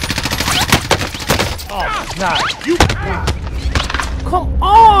bit. Oh my god. Come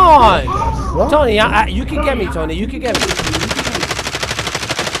on! on! What? Tony, you can get me, Tony. You can get me.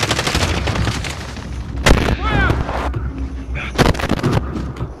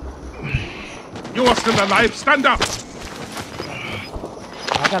 You are still alive. Stand up.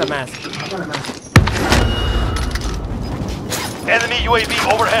 I got a mask. Enemy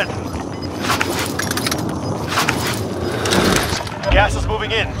UAV overhead. Gas is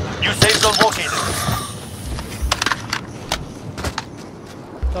moving in. New safe zone located.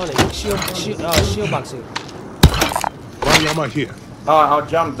 Tony, shield box here. Why am I here? I'll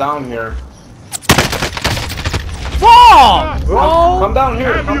jump down here. Fall! Bro! Come down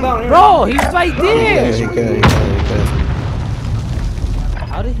here. Come down here. Bro, he's right Yeah, there! he can.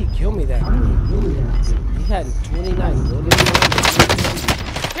 How did he kill me that quick? He had 29 bullets.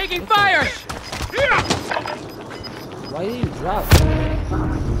 Taking fire! Why did he drop?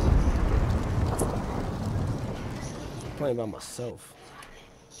 I'm playing by myself.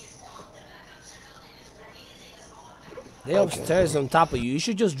 They upstairs on top of you. You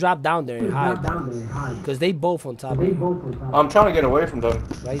should just drop down there and hide. Because they both on top of you. I'm trying to get away from them.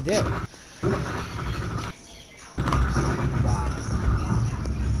 Right there.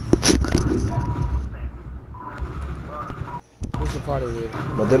 Who's the party with?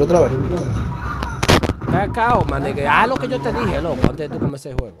 Matelo otra vez. Ve acá, oh, man, nigga. Haz lo que yo te dije, loco, antes de tú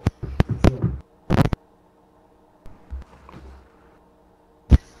comenzar el juego.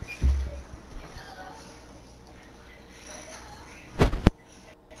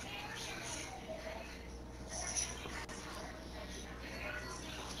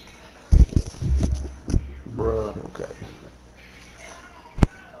 Bro, okay.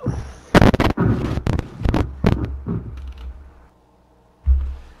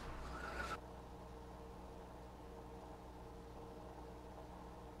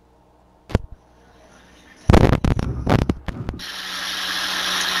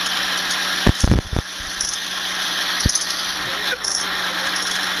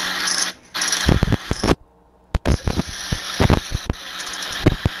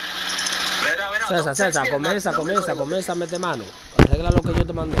 César, comienza a meter mano. Arregla lo que yo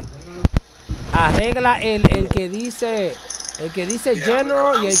te mandé. Arregla el que dice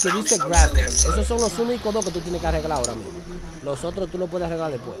General y el que dice Graphics. Esos son los únicos dos que tú tienes que arreglar ahora mismo. Los otros tú los puedes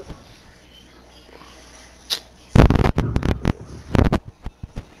arreglar después.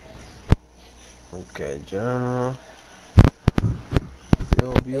 Okay, ya.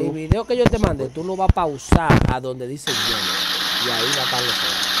 El video que yo te mandé, tú lo vas a pausar a donde dice General. Y ahí va a estar los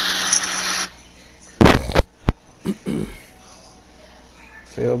otros.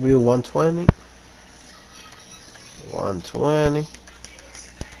 Field view 120. 120.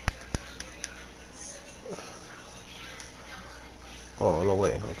 Oh, no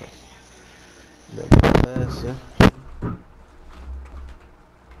way. Okay. That's it.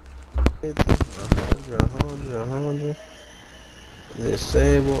 100.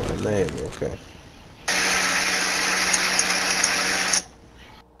 Disable, enable. Okay.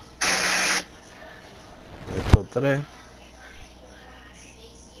 Esto 3.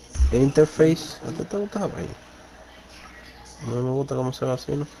 Interface, ¿a ti te gustaba ahí? No me gusta cómo se ve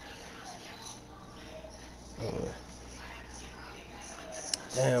así, ¿no?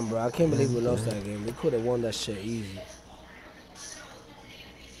 Damn, bro, I can't believe we lost that game. We could have won that shit easy.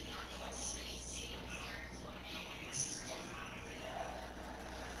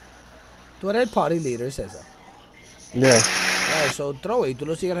 Tú eres el party leader, César. Yeah. Right, so throw it y tú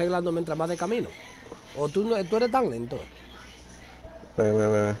lo sigues arreglando mientras vas de camino. O tú eres tan lento.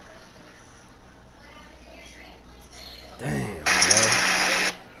 Ve. Damn, bro.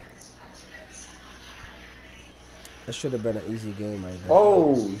 That should have been an easy game right there.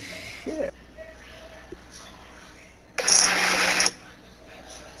 Oh, shit.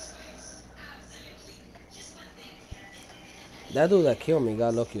 That dude that killed me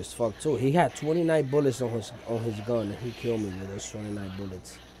got lucky as fuck too. He had 29 bullets on his gun and he killed me with those 29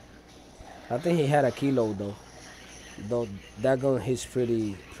 bullets. I think he had a kilo though. Though that gun hits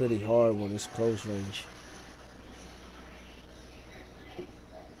pretty hard when it's close range.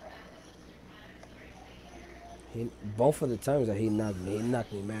 Both of the times that he knocked me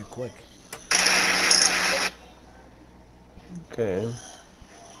mad quick. Okay.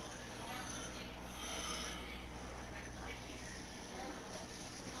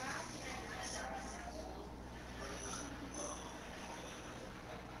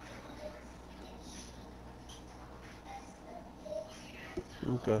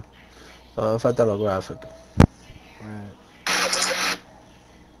 Okay. Falta los gráficos. Right.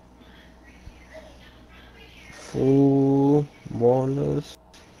 Full bonus.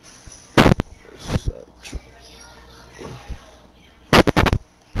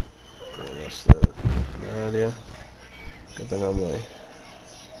 Area. ¿Qué tengamos ahí?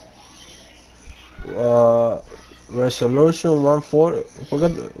 Resolution 140.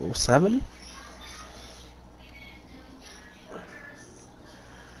 70?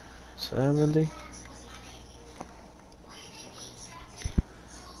 70?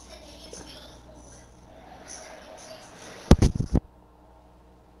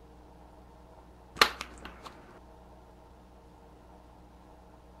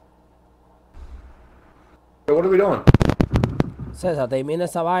 So what are we doing? César, termina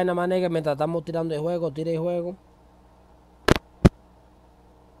esa vaina, mané, que mientras estamos tirando el juego, tira el juego.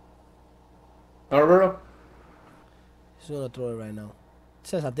 Alberto? He's gonna throw it right now.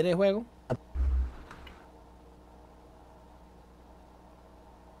 César, tira el juego.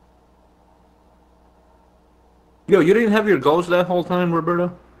 Yo, you didn't have your ghost that whole time,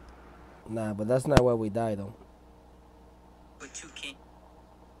 Roberto? Nah, but that's not where we died, though.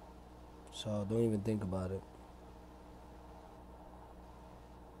 So don't even think about it.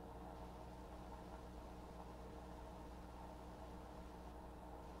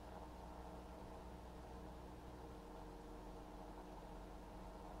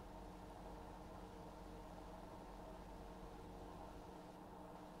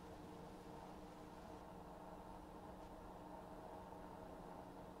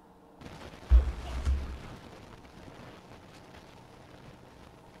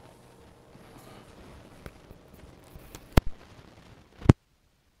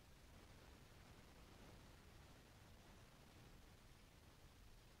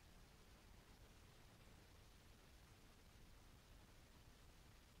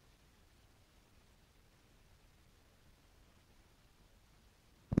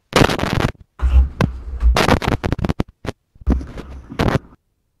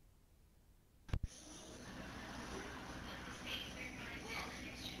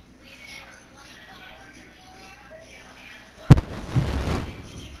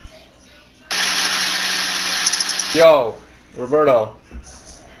 Yo, Roberto.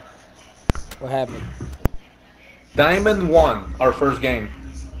 What happened? Diamond won our first game.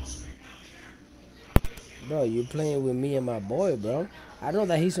 Bro, you playing with me and my boy, bro. I know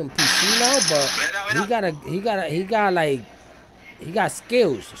that he's on PC now, but he got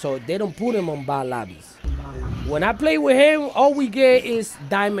skills, so they don't put him on bad lobbies. When I play with him, all we get is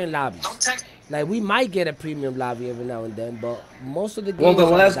diamond lobbies. Like, we might get a premium lobby every now and then, but most of the games. Well, the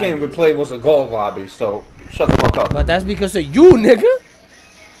are last game we diamond. played was a gold lobby, so shut the fuck up. But that's because of you, nigga.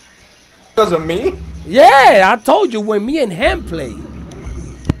 Because of me? Yeah, I told you when me and him play,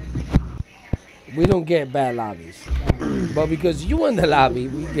 we don't get bad lobbies. But because you in the lobby,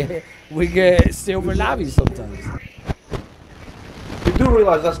 we get silver lobbies sometimes. You do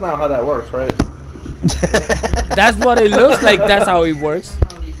realize that's not how that works, right? That's what it looks like. That's how it works.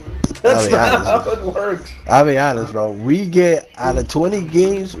 That's not honest, how it works. I'll be honest, bro. We get out of 20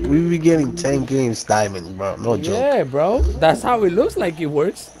 games, we be getting 10 games diamond, bro. No joke. Yeah, bro. That's how it looks like it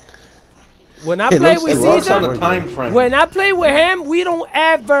works. When I It play looks- with it works on Caesar, a time frame. when I play with him, we don't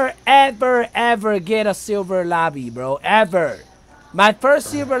ever get a silver lobby, bro. Ever. My first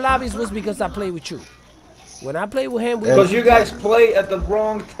silver lobbies was because I played with you. When I play with him, we Because you guys play at the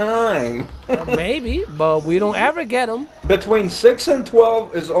wrong time. maybe, but we don't ever get them. Between 6 and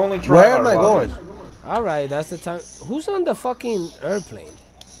 12 is only tryhard. Where am I going? All right, that's the time. Who's on the fucking airplane?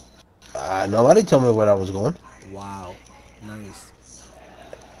 Nobody told me where I was going. Wow, nice.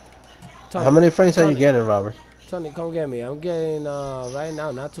 How many frames are you Tony, getting, Robert? Tony, come get me. I'm getting right now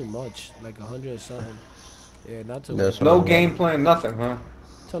not too much, like 100 or something. Yeah, not too That's much. No game plan, nothing, huh?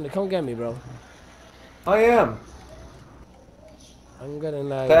 Tony, come get me, bro. I am. I'm getting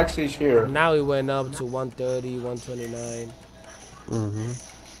like. Taxi's here. Now it went up to 130, 129. Mm-hmm.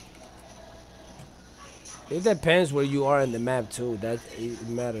 It depends where you are in the map too. That it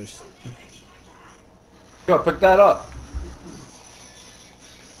matters. Yo, pick that up.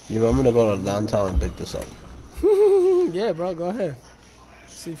 You want me to go to downtown and pick this up? Yeah, bro, go ahead.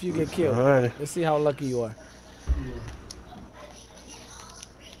 See if you get killed. Alright. Let's see how lucky you are.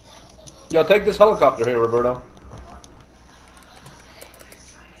 Yo, take this helicopter here, Roberto.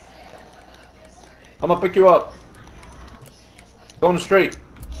 I'm gonna pick you up. Going straight.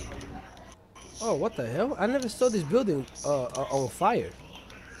 Oh, what the hell? I never saw this building on fire.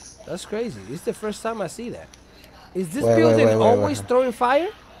 That's crazy. It's the first time I see that. Is this building always throwing fire?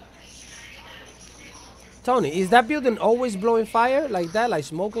 Tony, is that building always blowing fire like that, like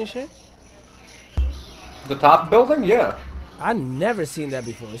smoke and shit? The top building? Yeah. I never seen that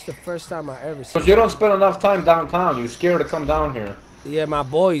before. It's the first time I ever seen Because you don't spend enough time downtown. You're scared to come down here. Yeah, my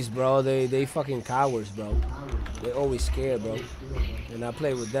boys, bro. They fucking cowards, bro. They always scared, bro. And I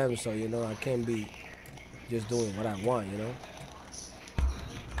play with them, so you know I can't be just doing what I want, you know.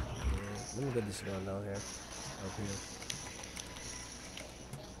 Yeah, let me get this gun down here. Up here.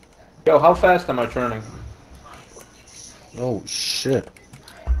 Yo, how fast am I turning? Oh shit.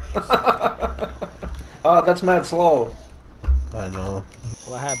 Oh, that's mad slow. I know.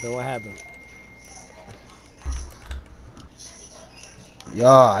 What happened? What happened? Yo,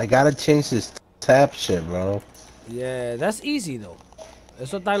 I gotta change this tab shit, bro. Yeah, that's easy though.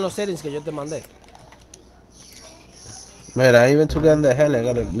 Eso está en los settings que yo te mandé. Man, I even took it in the hell. I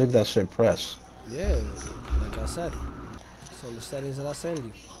gotta leave that shit pressed. Yeah, like I said. It's on the settings that I send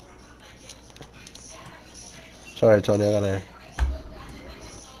you. Sorry, Tony, I gotta.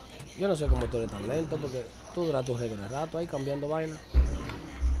 Yo no sé cómo tú eres tan lento porque tú duras tu regla de rato ahí cambiando vaina.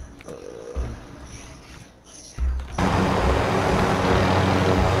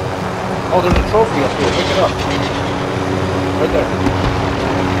 Oh, there's a trophy up here. Pick it up. Right there.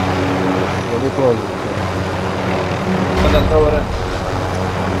 Let me close it. And then throw it in.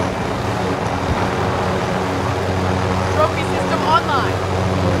 Trophy system online.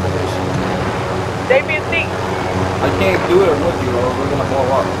 Stay busy. I can't do it with you, or we're gonna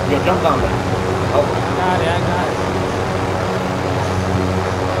blow up. Yo, jump down there. Oh. I got it.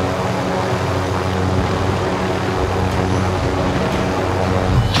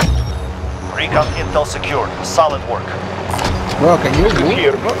 Recon intel secured. Solid work. Bro, can you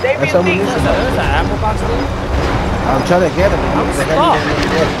move? Stay That's busy. ammunition. There's an Apple box there. I'm trying to get it. I'm The stuck. hell you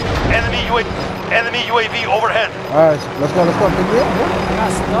get it? Enemy UAV overhead. Alright, let's go. Pick me up, bro. I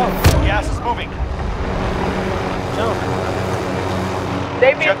got stuck. Gas is moving. Jump.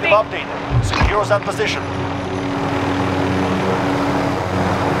 Stay Objective busy. updated. Secures that position.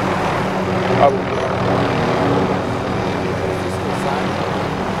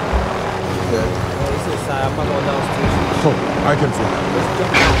 Good. This is inside. I'm gonna go downstairs. Oh, I can fly.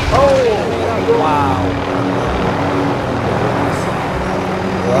 Oh! Wow.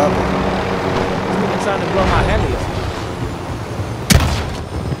 Well, This nigga trying to blow my heli up.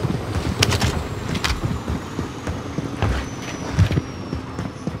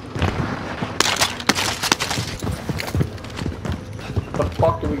 How the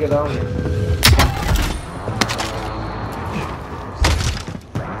fuck do we get down here?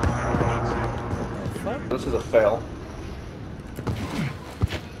 This is a fail.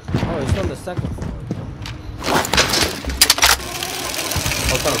 Oh, it's on the second floor.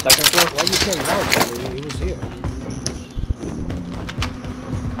 Oh, it's on the second floor? Why you came down? He was here.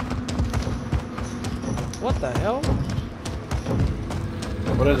 What the hell?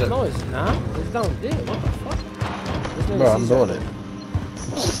 What is it? No, it's not. It's down there. What the fuck? This nigga bro, I'm sees doing her. it.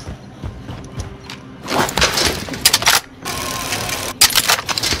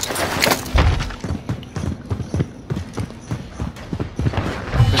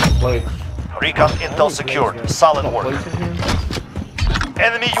 Plate. Recon intel secured. Solid work. Plates in here?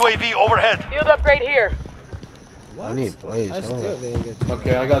 Enemy UAV overhead. Field upgrade here. What? I need plates. I still didn't get to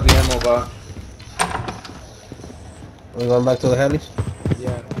Okay, I got the ammo back. We're going back to the helis?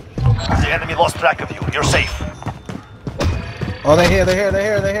 Yeah. The enemy lost track of you. You're safe. Oh, they're here.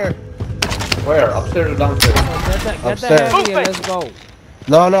 Where? Upstairs or downstairs? Get the Upstairs. heli and let's go.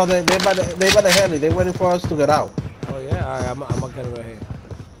 No, they by the heli. They're waiting for us to get out. Oh yeah, alright, I'm gonna get it right here.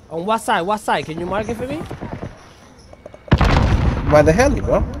 On what side? What side? Can you mark it for me? By the heli,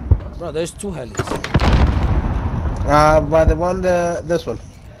 bro. Bro, there's two helis. By the one, this one.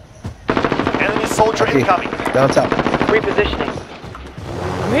 Enemy soldier Okay. incoming. Down top. Repositioning.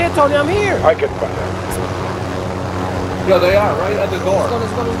 I'm here, Tony. I'm here. I can find out. Yeah, they are, right at the Let's door. go.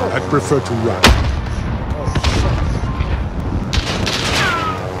 Let's go. Let's go. I'd prefer to run.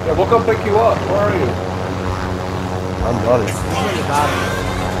 Yeah, we'll come pick you up. Where are you? I'm running. Really bad.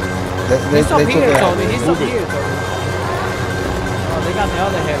 They He's up took here, it out. Tony. He's up here, Tony. Oh, they got the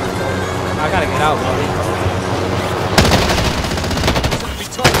other heli, Tony. I gotta get out, buddy.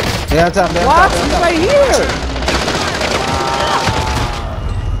 They're on top. They're on What? top, they're on He's top. right here.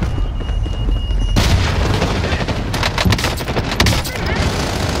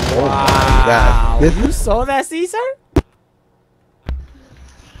 Oh Wow. my God. You saw that, Caesar?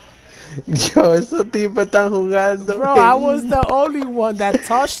 Yo, esos tipos están jugando. Bro, I was the only one that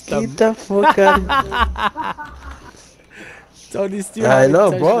touched them. Get the fuck out. Tony still I haven't know,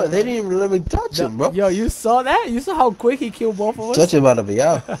 touched bro. them. They didn't even let me touch him, bro. Yo, you saw that? You saw how quick he killed both of us? Touch him about to be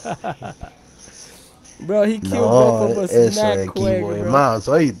out. Bro, he killed No, both of us eso that es quick, keyboard and bro. mouse,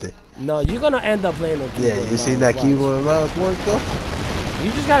 oíste. No, you're gonna end up playing on keyboard. Yeah, and you see mouse, that watch. keyboard and mouse work though?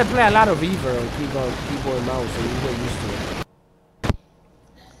 You just gotta play a lot of Reaver on keyboard and mouse so you get used to it.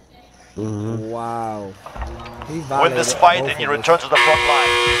 Wow. He Win this violated fight both and you of us. return to the front line.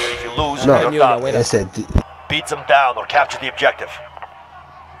 But if you lose, No, you're done. ese Beat them down or capture the objective.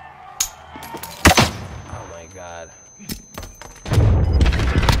 Oh my god.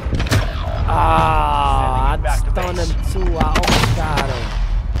 Ah, I stunned him too. I almost got him.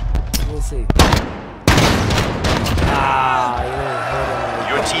 Let me see. Ah, he didn't hit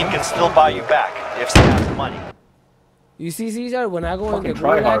him. Your team can still buy you back if they have the money. You see, Caesar, when I go in the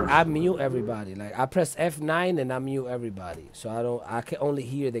gulag, I mute everybody. Like I press F9 and I mute everybody, so I can only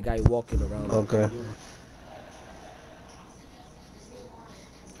hear the guy walking around. Okay.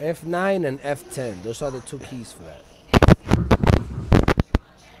 F9 and F10. Those are the two keys for that.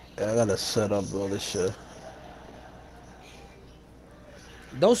 Yeah, I gotta set up all this shit.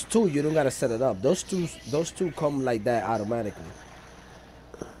 Those two, you don't gotta set it up. Those two come like that automatically.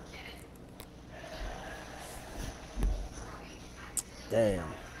 Damn.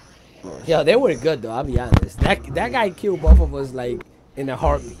 Yeah, they were good though. I'll be honest. That guy killed both of us like in a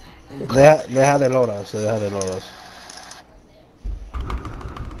heartbeat. They had the loadouts. They had the loadouts.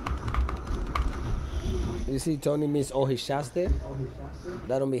 You see, Tony missed all his shots there.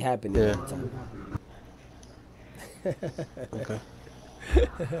 That don't be happening all the time. Okay.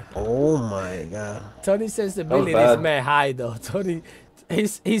 Oh my god. Tony's sensibility is mad high though. Tony,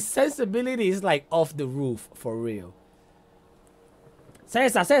 his sensibility is like off the roof for real.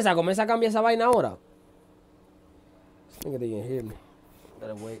 César, comienza a cambiar esa vaina ahora. This nigga didn't hear me.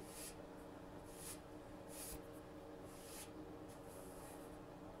 Better wait.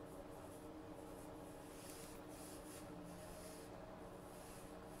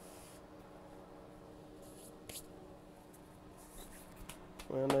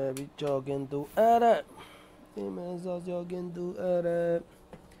 Bueno, bicho, ¿quién tú eres? Dime, socio, ¿quién tú eres?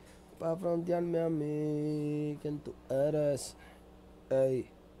 Pa' frontearme a mí, ¿quién tú eres?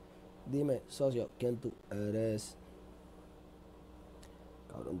 Ey, dime, socio, ¿quién tú eres?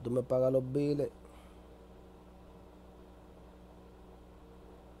 Cabrón, tú me pagas los biles.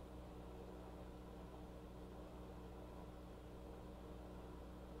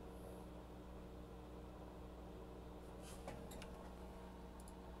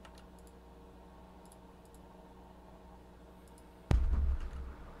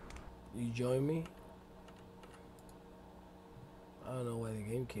 You join me? I don't know why the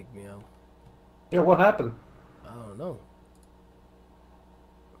game kicked me out. Yeah, what happened? I don't know.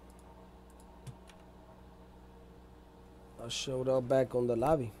 I showed up back on the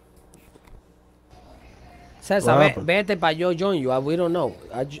lobby. César, vete pa' yo join you. We don't know.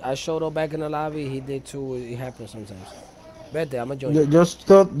 I showed up back in the lobby. He did too. It happens sometimes. Vete, I'm gonna join you. Just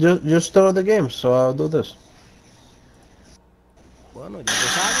start the game, so I'll do this. Bueno, ya tú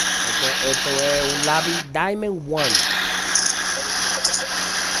sabes. Esto es un lobby Diamond 1.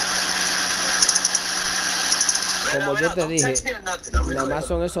 Como yo te dije, nada más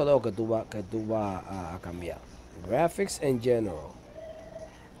son esos dos que tú vas a cambiar. Graphics en general.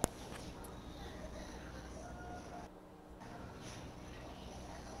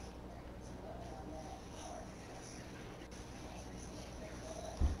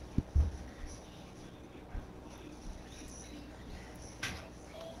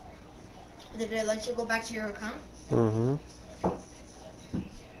 Did it let you go back to your account? Mm-hmm.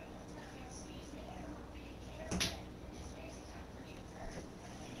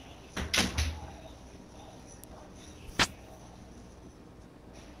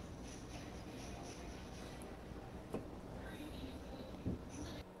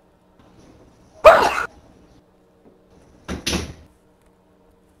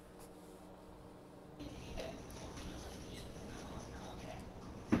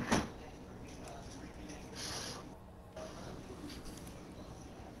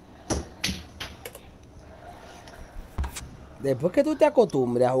 Después que tú te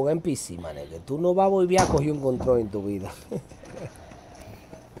acostumbres a jugar en PC, man, que tú no vas a volver a coger un control en tu vida.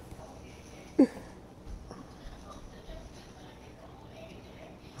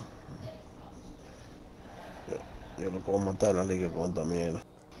 Yo no puedo matar a la liga con esta mierda.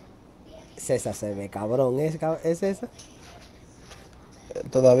 César se ve cabrón, ¿es César?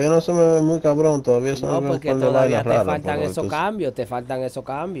 Todavía no se me ve muy cabrón, todavía se me No, ve porque todavía te faltan esos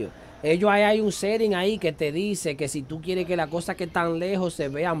cambios, Ellos hay un setting ahí que te dice que si tú quieres que las cosas que están lejos se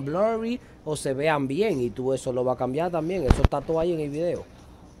vean blurry o se vean bien, y tú eso lo vas a cambiar también, eso está todo ahí en el video.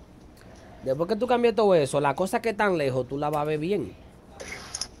 Después que tú cambies todo eso, las cosas que están lejos tú las vas a ver bien.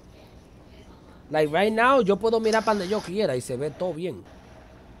 Like right now, yo puedo mirar para donde yo quiera y se ve todo bien.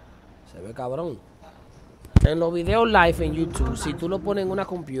 Se ve cabrón. En los videos live en YouTube, si tú lo pones en una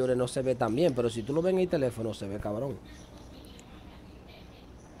computadora no se ve tan bien, pero si tú lo ves en el teléfono se ve cabrón.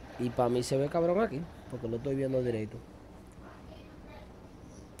 Y para mí se ve cabrón aquí, porque lo estoy viendo directo.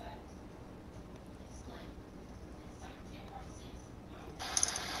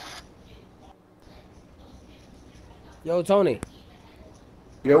 Yo, Tony.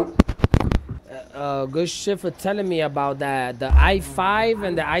 Yo. Good shit for telling me about that. The i5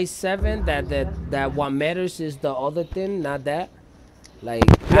 and the i7. That what matters is the other thing, not that. Like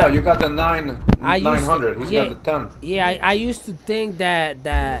Yeah, you got the 900. He's yeah, got the 10. Yeah, I used to think that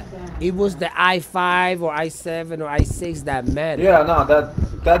it was the i5 or i7 or i6 that mattered. Yeah, no,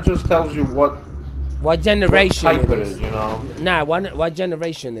 that just tells you what generation type it it is. is, you know. Nah, what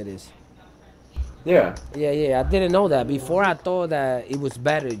generation it is. Yeah. Yeah, I didn't know that. Before I thought that it was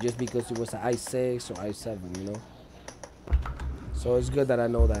better just because it was an i6 or i7, you know. So it's good that I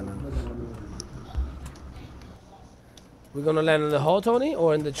know that now. We're gonna land in the hole, Tony,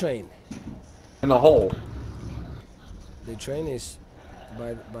 or in the train? In the hole. The train is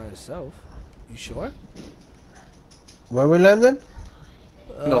by itself. You sure? Where we landing?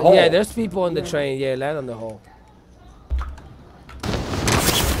 In the hole. Yeah, there's people on the train. Yeah, land on the hole.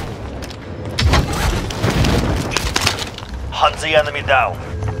 Hunt the enemy down.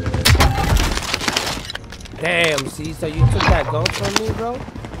 Damn, see, so you took that gun from me, bro?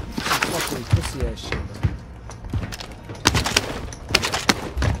 Fucking pussy ass shit, bro.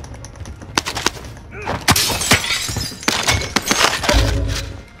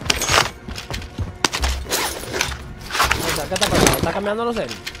 ¿Qué está pasando? ¿Está cambiando los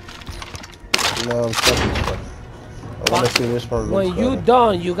series? No, I'm fucking stuck. I wanna see this one. When you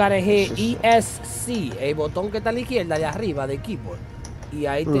done, you gotta hit ESC, el botón que está a la izquierda de arriba del keyboard. Y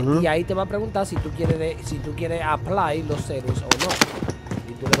ahí te va a preguntar si tú quieres apply los ceros o no.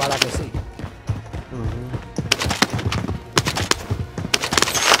 Y tú le vas a dar que sí.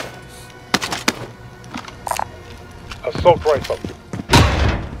 Assault rifle.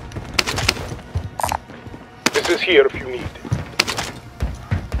 This is here if you need.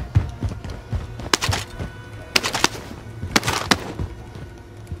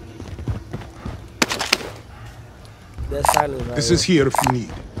 They're silent right This is here if you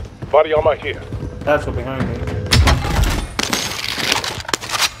need. Body armor here. That's what behind me.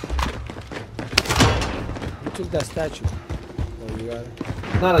 You took that statue. Oh, you got it?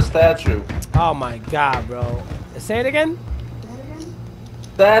 It's not a statue. Oh my god, bro. Say it again?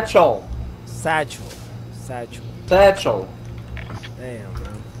 Satchel. Satchel. Satchel. Damn, bro.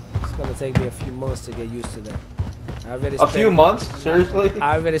 It's gonna take me a few months to get used to that. A few months? Seriously?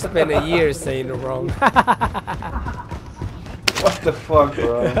 I already spent a year saying it wrong. What the fuck,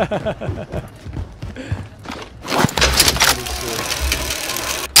 bro?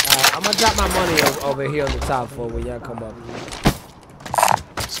 I'm gonna drop my money over here on the top for when y'all come up.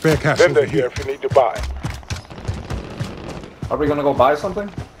 Spare cash. Vendor here if you need to buy. Are we gonna go buy something?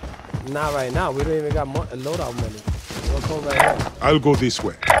 Not right now. We don't even got loadout money. We'll come right here. I'll go this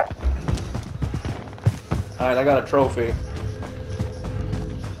way. Alright, I got a trophy.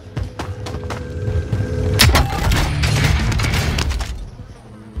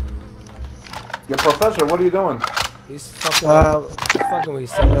 Yo, Professor, what are you doing? He's fucking with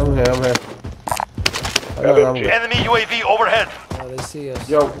himself. I'm here. Enemy UAV overhead. Oh, they see us.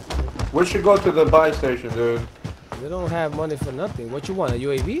 Yo, we should go to the buy station, dude. We don't have money for nothing. What you want, a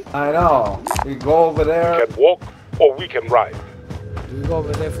UAV? I know. We go over there. We can walk or we can ride. We go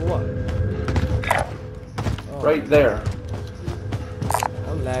over there for what? Oh, Right there.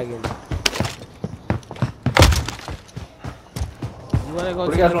 I'm lagging. You wanna go? Where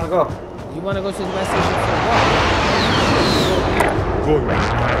do you guys wanna go? You wanna go to the buy station for what? Go.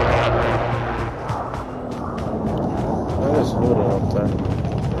 There's loader up there.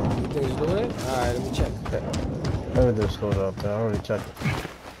 You think it's doing it? Alright, let me check. Everything's loader up there. I already checked it.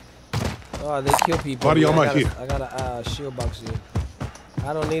 Oh, they kill people. Body armor here. I got a shield box here.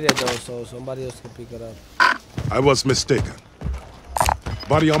 I don't need it though, so somebody else can pick it up. I was mistaken.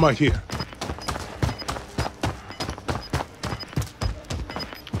 Body armor here.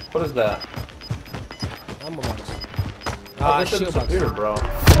 What is that? Ammo box. Oh, this Shield box. disappeared, bro.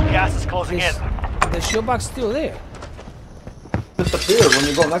 Gas is closing in. The shield box still there. Disappeared when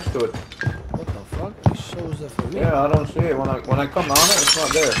you go next to it. What the fuck? It shows it for me. Yeah, I don't see it. When I come on it, it's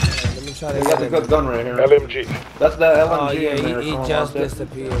not there. Let me try to They got the good gun right here. LMG. That's the LMG Oh yeah, in there. he someone just lost it.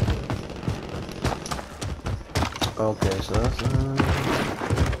 disappeared. Okay, so that's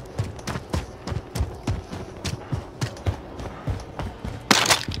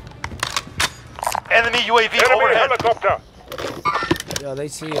Enemy UAV Enemy overhead. helicopter. Yeah, they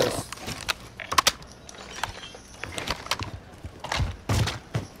see us.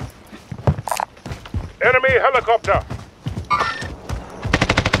 Enemy helicopter.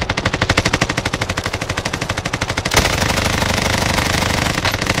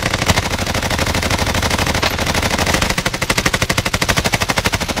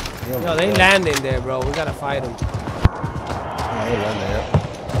 Yo, they landing there, bro. We gotta fight them. Yeah, they landing there.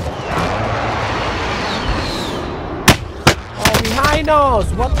 Oh, behind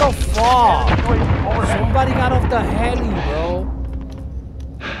us! What the fuck? Somebody got off the heli, bro.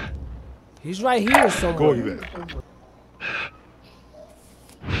 He's right here somewhere. Going there.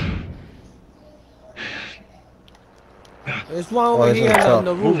 There's one over here on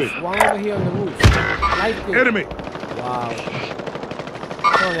the roof. Moving. One over here on the roof. Light pink. Enemy. Wow.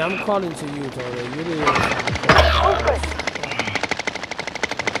 Tony, I'm calling to you, Tony. You didn't even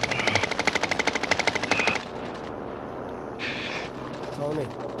Tony.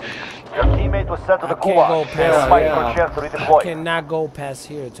 Your teammate was sent to the I can't go gulag. past They're here. fighting for Yeah. a chance to I redeploy. cannot go past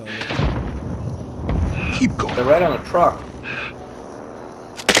here, Tony. Keep going. They're right on the truck.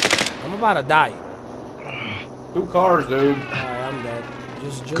 I'm about to die. 2 cars, dude. Alright, I'm dead.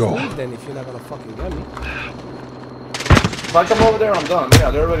 Just Go. leave then if you're not gonna fucking get me. If I come over there, I'm done.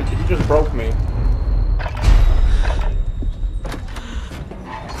 Yeah, they're ready. You just broke me.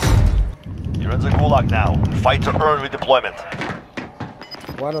 You're in the gulag now. Fight to earn redeployment.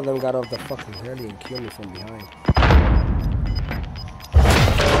 One of them got off the fucking heli and killed me from behind.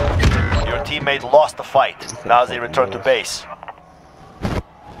 Your teammate lost the fight. Now they return to base.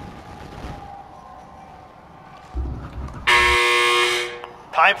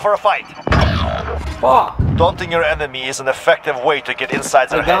 Time for a fight. Fuck! Daunting your enemy is an effective way to get inside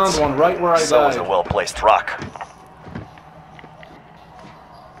their I downed heads. one right where I So is a died. well-placed rock.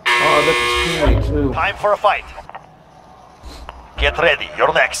 Oh, that's his teammate, too. Time for a fight. Get ready,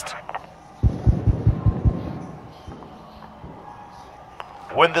 you're next.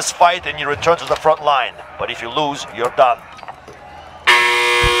 Win this fight and you return to the front line. But if you lose, you're done.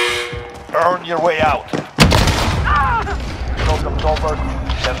 Earn your way out. Show them over.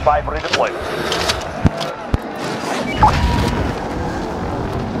 Stand by for redeployment.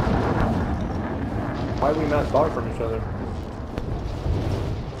 Why are we not far from each other?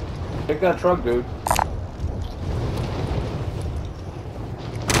 Take that truck, dude.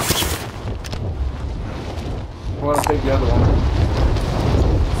 I want to take the other one.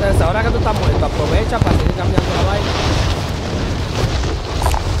 César, ahora que tú estás muerto, aprovecha para seguir cambiando la vaina.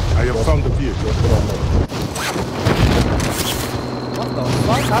 I have found the vehicle. What the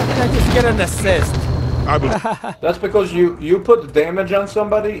fuck? How did I just get an assist? I will. That's because you put damage on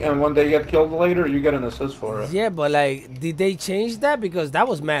somebody, and when they get killed later, you get an assist for it. Yeah, but like, did they change that? Because that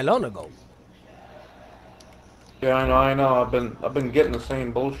was mad long ago. Yeah, I know. I've been getting the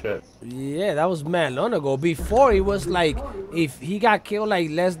same bullshit. Yeah, that was mad long ago. Before, it was like, if he got killed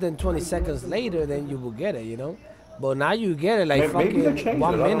like less than 20 seconds later, then you will get it, you know? But now you get it like Maybe they fucking changed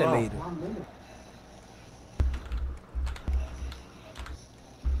 1 it, I don't minute know. later.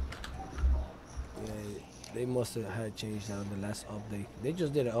 Yeah, they must have had changed that on the last update. They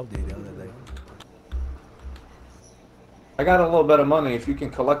just did an update the other day. I got a little bit of money. If you can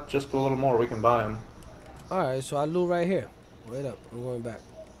collect just a little more, we can buy them. Alright, so I loot right here. Wait up, I'm going back.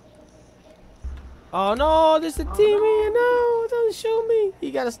 Oh no, there's a teammate. No, don't shoot me.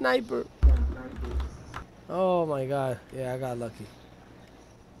 He got a sniper. Oh my god. Yeah, I got lucky.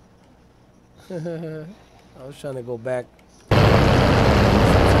 I was trying to go back.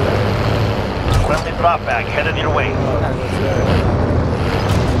 Friendly drop bag headed your way. Gotta go to the-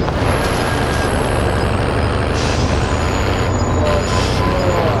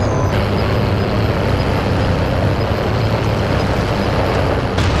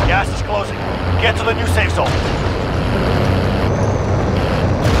 Gas is closing. Get to the new safe zone.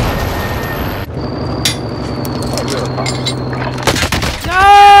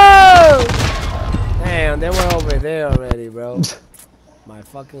 No! Damn, they were over there already, bro. My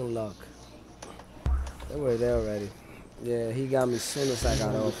fucking luck. They were there already. Yeah, he got me as soon as I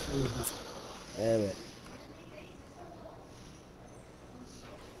got off. Damn it.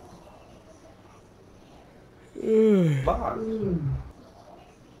 Fuck.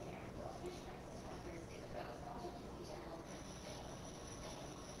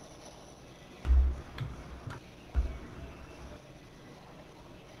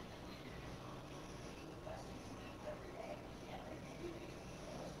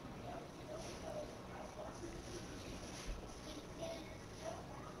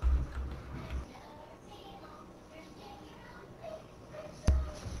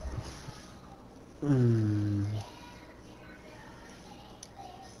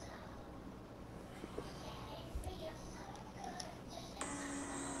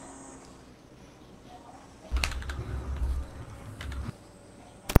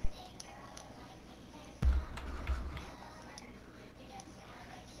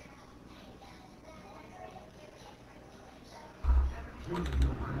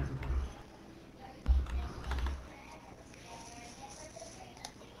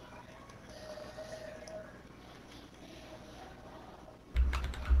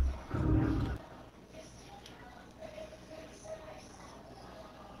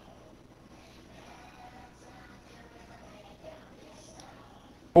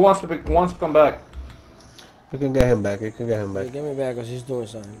 Who wants to come back? You can get him back. You can get him Hey, back. get me back because he's doing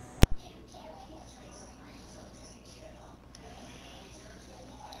something.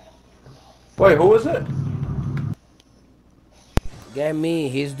 Wait, who is it? Get me,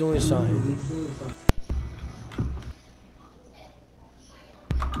 he's doing something.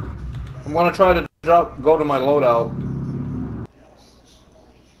 I'm gonna try to go to my loadout.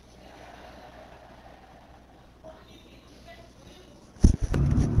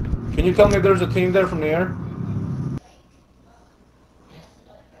 Can you tell me if there's a team there from the air?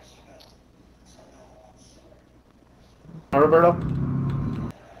 Roberto?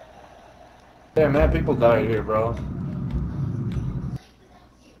 Yeah, man, people died here, bro.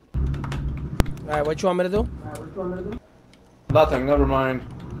 Alright, what you want me to do? Nothing, never mind.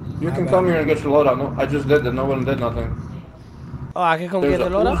 You can come here and get your loadout. No, I just did that. No one did nothing. Oh, I can come There's get a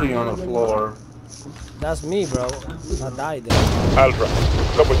the loadout? Uzi on the floor. That's me, bro. I died there. Alpha,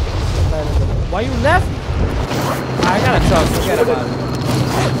 copy. Why you left me? I got a truck, forget about it.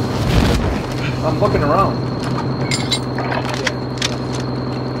 I'm looking around.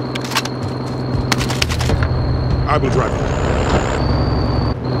 I will drive you.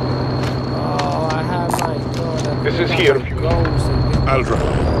 Oh, I have my gun. This is here. I'll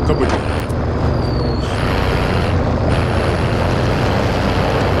drive. Come with me.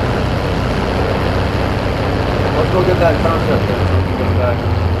 Let's go get that concept then. So we can get it back.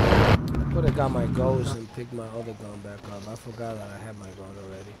 Could have got my ghost and picked my other gun back up. I forgot that I had my gun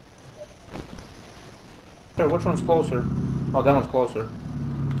already. Here, which one's closer? Oh, that one's closer.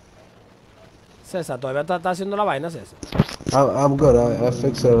 César, ¿todavía está haciendo la vaina, César? I'm good. I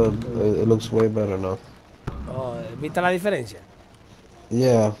fixed it. It looks way better now. Oh, ¿viste la diferencia?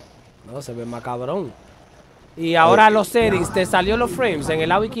 Yeah. No, se ve más cabrón. Y ahora los settings, ¿te salió los frames en el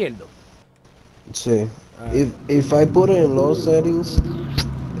lado izquierdo? See, if I put it in low settings,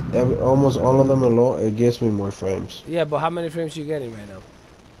 almost all of them are low, it gives me more frames. Yeah, but how many frames you getting right now?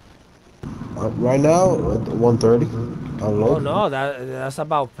 Right now, 130 on low. Oh no, that's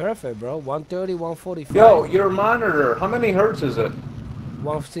about perfect, bro. 130, 145. Yo, your monitor. How many hertz is it?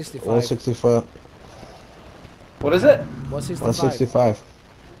 165. 165. What is it? 165. 165.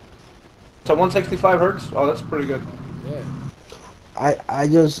 So 165 hertz? Oh, that's pretty good. Yeah. I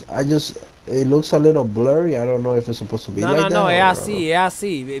just, it looks a little blurry. I don't know if it's supposed to be like that. No, or- I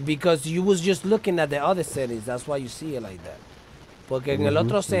see. Because you was just looking at the other settings. That's why you see it like that. Porque en el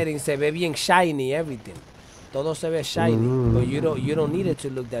otro setting se ve bien shiny everything. Todo se ve shiny, but you don't need it to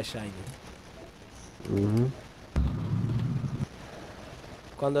look that shiny.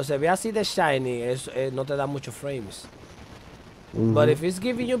 Cuando se ve así de shiny, no te da muchos frames. But if it's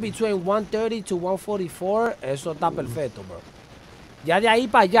giving you between 130 to 144, eso está perfecto, bro. Ya de ahí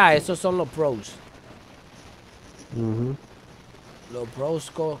para allá, esos son los pros. Los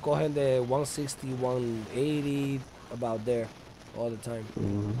pros cogen de 160, 180, about there, all the time.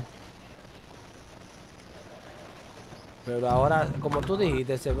 Pero ahora, como tú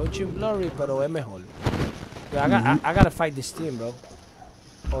dijiste, se ve un chin blurry, pero es mejor. I gotta fight this team, bro.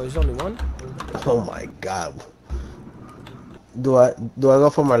 Oh, it's only one? Oh my god. Do I go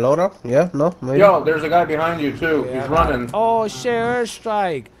for my loadout? Yeah? No? Maybe? Yo, there's a guy behind you too. Yeah, He's running. Oh shit,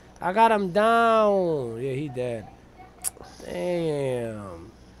 airstrike. I got him down. Yeah, he dead.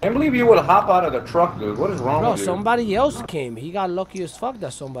 Damn. I can't believe you would hop out of the truck, dude. What is wrong Bro, with you? somebody else came. He got lucky as fuck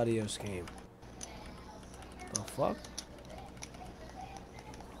that somebody else came. The fuck?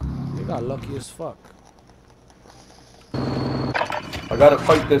 He got lucky as fuck. I gotta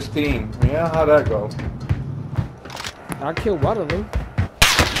fight this team. Yeah, how'd that go? I killed one of them.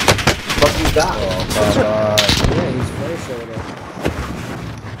 But you died. Yeah, he's first over there.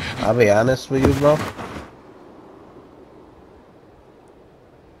 I'll be honest with you, bro.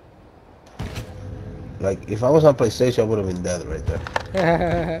 Like, if I was on PlayStation, I would have been dead right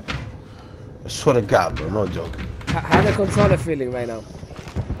there. I swear to God, bro. No joke. How the controller feeling right now?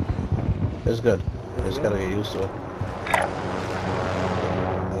 It's good. I just gotta get used to it.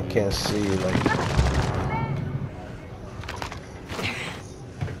 I can't see, like...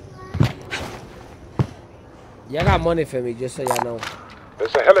 Y'all got money for me, just so y'all know.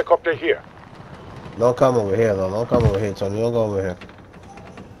 There's a helicopter here. Don't come over here, though. Don't come over here, Tony. Don't go over here.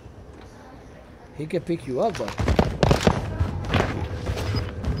 He can pick you up, but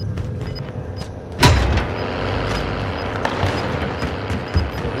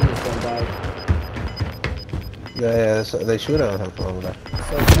Yeah, so they shoot at him from over there.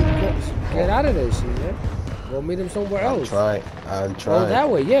 so get out of there, shit, man. Go meet him somewhere I'm else. trying. Go that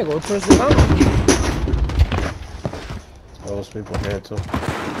way, yeah. Go towards the mountain. Those people here, too.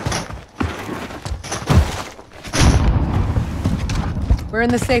 We're in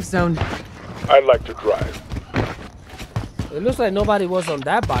the safe zone. I like to drive. It looks like nobody was on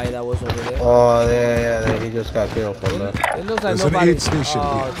that body that was over there. Oh, yeah, he just got killed from that. It looks like There's an nobody. aid station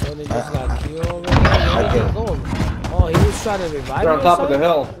Oh, here. Tony just got killed over there. Where did he go? Oh, he was trying to revive They're you on or top of the something?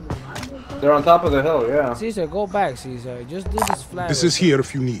 hill. They're on top of the hill, yeah. Caesar, go back, Caesar. Just do this flag. This is here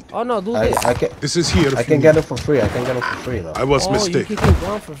if you need. Oh no, do this. This is here if I you can need. get it for free. I can get it for free though. I was Oh, you mistaken. can keep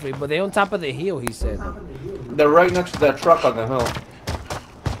going for free, but they on top of the hill. He said. They're right next to that truck on the hill.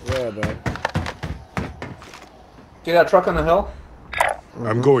 Where, bro? See that truck on the hill?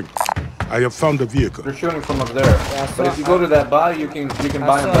 I'm going. I have found a vehicle. They're shooting from up there. Yeah, But if you go to that body, you can buy I them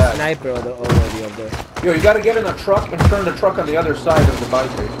saw a back. sniper already up there. Yo, you gotta get in a truck and turn the truck on the other side of the buy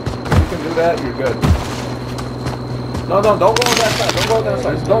station. If you can do that, you're good. No, don't go on that side. Don't go on that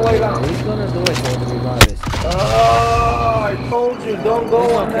side. Don't lay down. He's gonna do it for regardless. Oh, I told you, don't go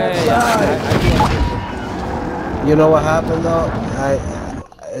on that side. You know what happened though?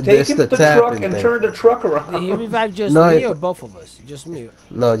 Take It's him the to the truck tapping and thing. turn the truck Did he around. revive just No, me if- or both of us? Just me.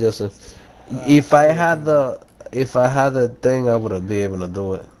 No, Justin. If I had the thing, I would be able to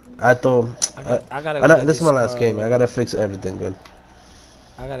do it. I thought. I gotta go get This is my last car, game. bro. I gotta fix everything good.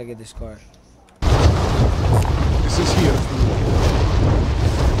 I gotta get this car. This is here if you need.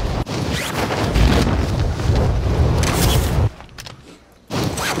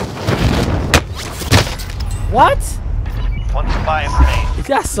 What? 25 remain. You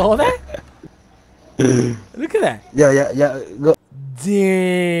guys saw that? Look at that. Yeah. Go.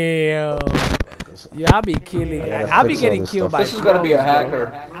 Damn. Yeah, I'll be killing. I'll be fix all getting this killed stuff. by This is gonna be a pros,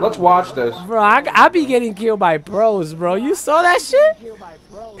 hacker. Let's watch this. bro. I be getting killed by pros, bro. You saw that shit?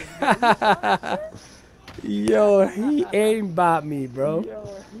 Yo, he ain't bought me, bro.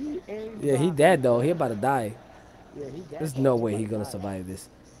 Yeah, he dead though. He about to die. There's no way he gonna survive this.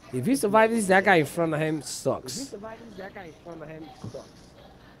 If he survives this, that guy in front of him sucks.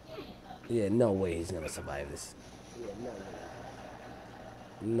 Yeah, no way he's gonna survive this.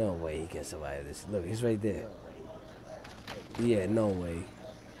 No way he can survive this. Look, he's right there. Yeah, no way.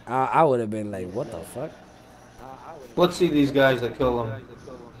 I would have been like, what the fuck? Let's see these guys that kill him.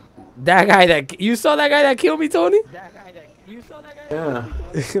 That guy that you saw that guy that killed me, Tony? Yeah.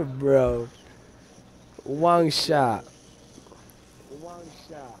 Bro. One shot.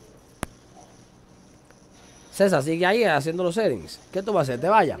 César, sigue ahí haciendo los settings. ¿Qué tú vas a hacer? ¿Te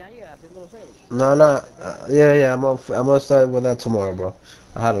vaya? No. Yeah. I'm gonna start with that tomorrow, bro.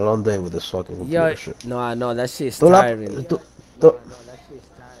 I had a long day with this fucking computer Yo, shit. no, I know, that shit's ¿Tú la, tiring.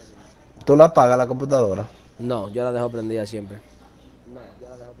 tú la apagas la computadora? No, yo la dejo prendida siempre.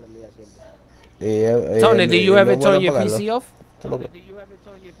 Y Tony, do you no ever es bueno turn your apagarlo. PC off?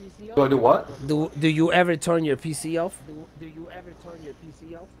 Do I do what? Do you ever turn your PC off?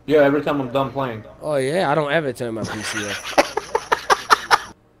 Yeah, every time I'm done playing. Oh yeah, I don't ever turn my PC off.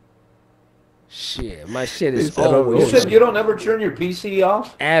 Shit, my shit is You always said you don't ever turn your PC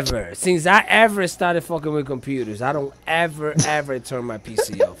off? ever. Since I ever started fucking with computers, I don't ever turn my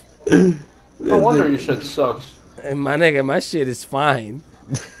PC off. No wonder your shit sucks. And my nigga, my shit is fine.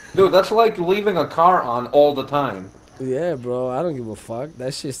 Dude, that's like leaving a car on all the time. Yeah, bro, I don't give a fuck.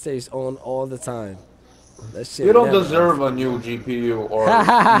 That shit stays on all the time. That shit. You don't never deserve a new GPU or new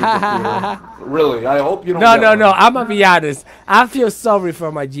computer. Really, I hope you don't No, get no, one. no. I'm gonna be honest. I feel sorry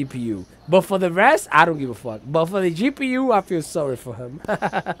for my GPU, but for the rest, I don't give a fuck. But for the GPU, I feel sorry for him.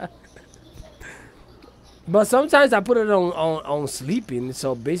 But sometimes I put it on sleeping,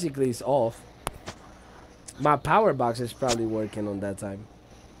 so basically it's off. My power box is probably working on that time.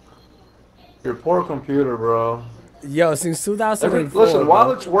 Your poor computer, bro. Yo, since 2004. Listen, while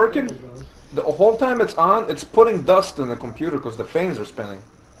bro. it's working, the whole time it's on, it's putting dust in the computer because the fans are spinning.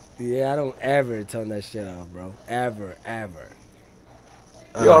 Yeah, I don't ever turn that shit off, bro. Ever.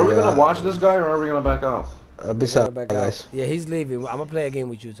 Yo, are we gonna watch this guy or are we gonna back out? Besides, Back guys. out. Yeah, he's leaving. I'm gonna play a game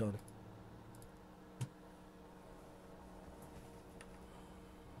with you, Tony.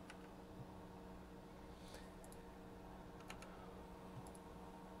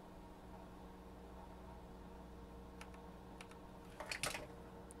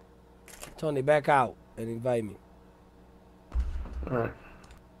 Tony, back out and invite me. Alright.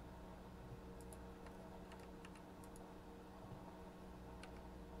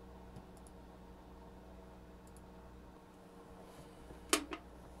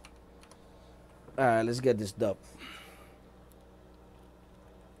 Alright, let's get this dub.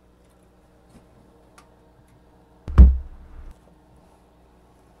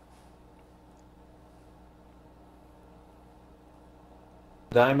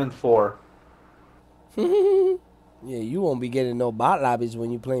 Diamond 4. Yeah, you won't be getting no bot lobbies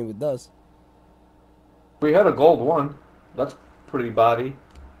when you playing with us. We had a gold one. That's pretty body.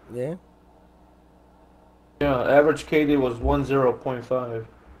 Yeah. Yeah, average KD was 10.5.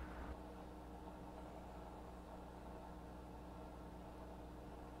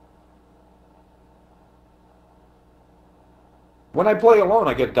 When I play alone,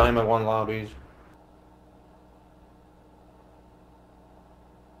 I get Diamond 1 lobbies.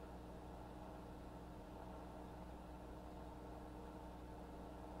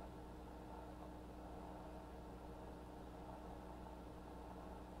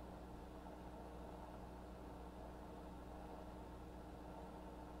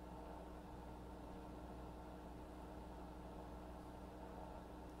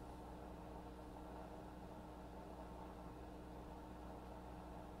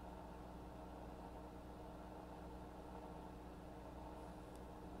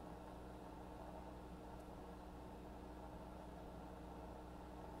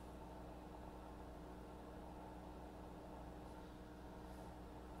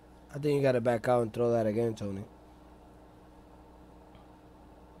 I think you gotta back out and throw that again, Tony.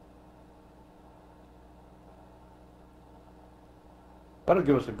 That'll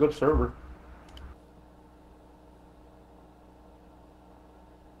give us a good server.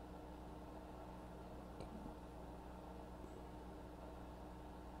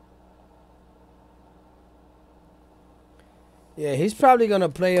 Yeah, he's probably gonna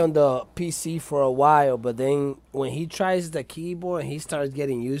play on the PC for a while, but then when he tries the keyboard and he starts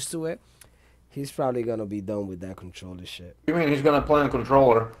getting used to it, he's probably gonna be done with that controller shit. You mean he's gonna play on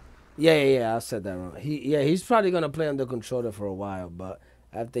controller? Yeah, I said that wrong. He's probably gonna play on the controller for a while, but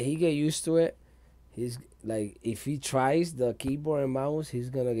after he get used to it, he's like, if he tries the keyboard and mouse, he's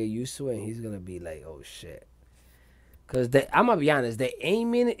gonna get used to it and he's gonna be like, oh shit. Cause I'm gonna be honest, the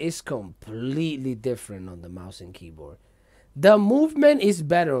aiming is completely different on the mouse and keyboard. The movement is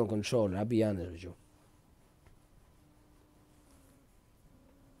better on controller, I'll be honest with you.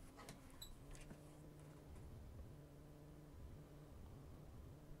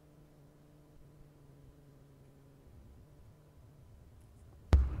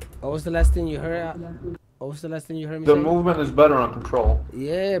 What was the last thing you heard? What was the last thing you heard me say? The movement is better on control.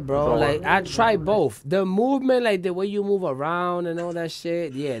 Yeah, bro. Like, I try both. The movement, like the way you move around and all that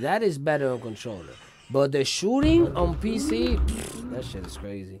shit, yeah, that is better on controller. But the shooting on PC, that shit is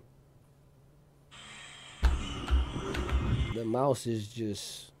crazy. The mouse is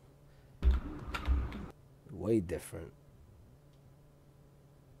just way different.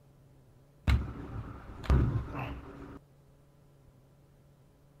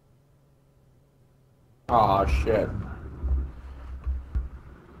 Oh shit.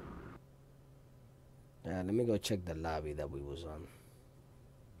 Yeah, let me go check the lobby that we was on.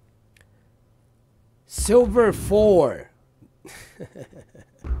 Silver 4. It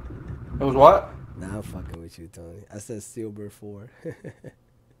was what? Nah, I'm fucking with you, Tony. I said Silver 4.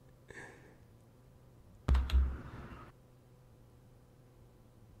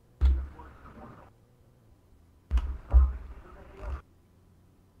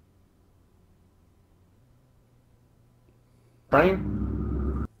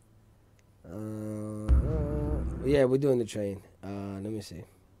 Train? Yeah, we're doing the train. Let me see.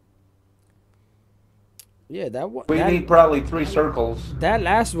 Yeah, that one. We need probably 3 circles. That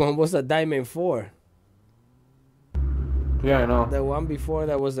last one was a Diamond 4. Yeah, I know. The one before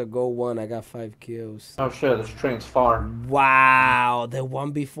that was a Gold 1. I got 5 kills. Oh shit, this train's far. Wow, the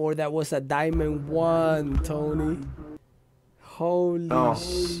one before that was a Diamond 1, Tony. Holy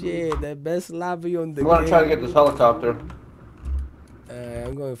shit, the best lobby on the game. I'm gonna try to get this helicopter.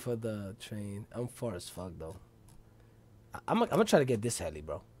 I'm going for the train. I'm far as fuck though. I'm gonna try to get this heli,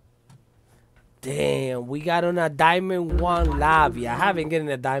 bro. Damn, we got on a Diamond 1 lobby. I haven't gotten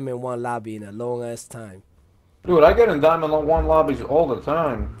a Diamond 1 lobby in a long ass time. Dude, I get in Diamond 1 lobbies all the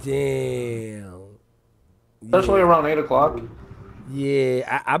time. Damn. Especially around 8 o'clock.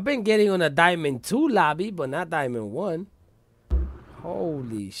 Yeah, I've been getting on a Diamond 2 lobby, but not Diamond 1.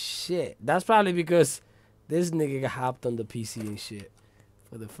 Holy shit. That's probably because this nigga got hopped on the PC and shit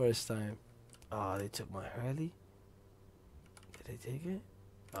for the first time. Oh, they took my heli? Did they take it?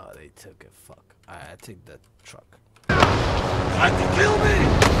 Oh, they took it. Fuck. Alright, I take the truck. Trying to kill me!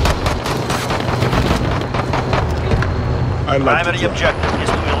 I like Primary objective is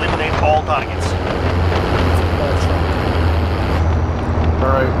to eliminate all targets.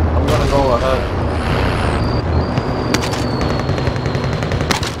 Alright, I'm gonna go ahead.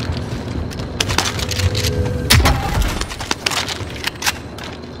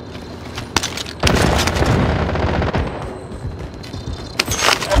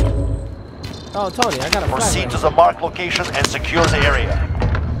 Oh, Tony, I got a Proceed to the marked location and secure the area.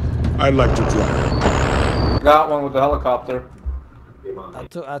 I like to drive. Got one with the helicopter.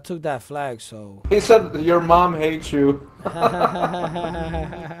 I took that flag, so. He said your mom hates you.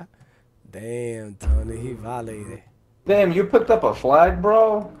 Damn, Tony, he violated. Damn, you picked up a flag,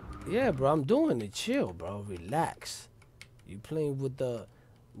 bro? Yeah, bro, I'm doing it. Chill, bro. Relax. You playing with the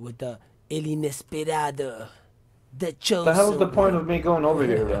El Inesperado. The chosen. The hell's the point of me going over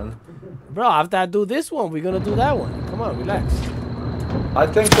here then? Bro, after I do this one, we're gonna do that one. Come on, relax. I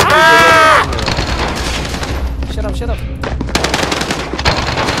think the Shut up.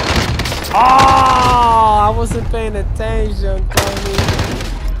 Oh, I wasn't paying attention, Tony.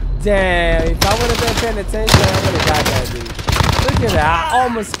 Damn, if I would have been paying attention, I would have got that dude. Look at that, I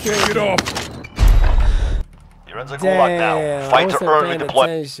almost killed him. Get off. You're in the gulag now. Fight to earn redeployment.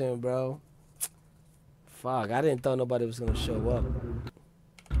 Attention, bro. Fuck, I didn't thought nobody was gonna show up.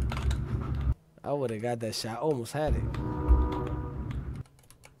 I would have got that shot. Almost had it.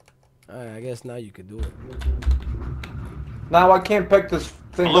 Alright, I guess now you could do it. Now I can't pick this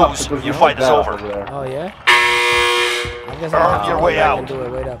thing up. Lose, because your fight is over. Oh yeah? I guess Earn your way out. I can do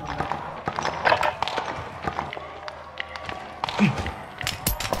it. Wait up.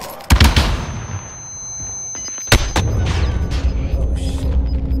 Oh shit.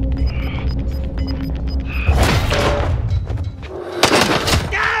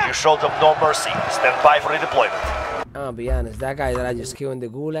 You showed them no mercy. Stand by for redeployment. I'll be honest, that guy that I just killed in the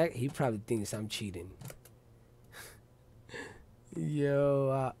gulag, he probably thinks I'm cheating.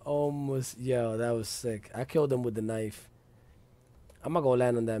 Yo, that was sick. I killed him with the knife. I'm gonna go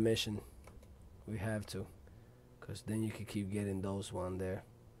land on that mission. We have to. Because then you can keep getting those one there.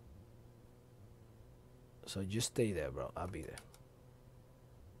 So just stay there, bro. I'll be there.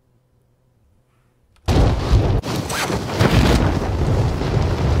 I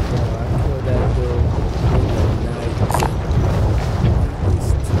killed that dude with the knife.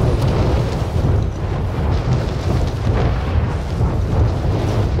 He's tight.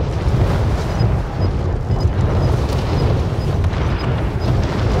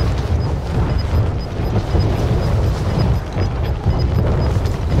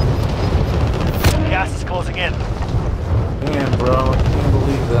 Gas is closing in. Damn, bro. I can't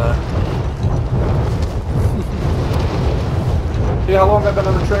believe that. See how long I've been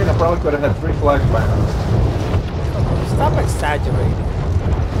on the train? I probably could have had 3 flags by now. Stop exaggerating.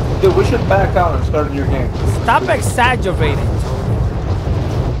 Dude, we should back out and start a new game. Stop exaggerating.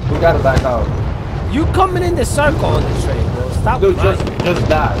 We gotta back out. You coming in the circle on the train, bro. Stop Dude, crying. just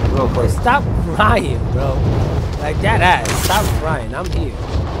die real quick. Stop crying, bro. Like that ass. Stop crying. I'm here.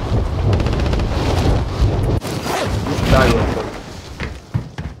 Just die real quick.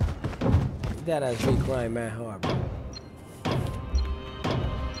 That ass be crying mad hard, bro.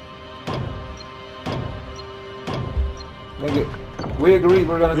 Nigga, we agreed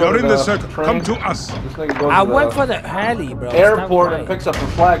we're gonna We go are to in the circle. train. Come to us. This nigga goes I to went the for the heli, bro. airport and Stop picks up a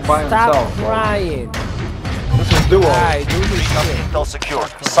flag by Stop himself. bro. crying. This is duo. Alright, do this shit. Intel secured.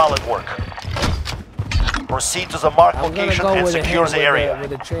 Solid work. Proceed to the marked I'm gonna location go and with secure the area. where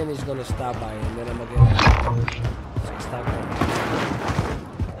the train is gonna stop by, and then I'm gonna get out. So stop crying.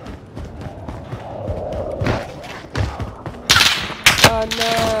 Oh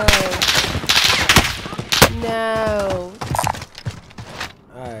no! No!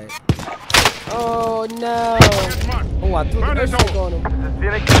 Alright. Oh no! Oh, I threw the earthquake on him.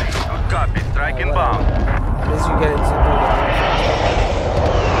 Good copy. Strike inbound. At least you get into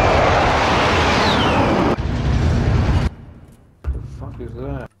What the fuck is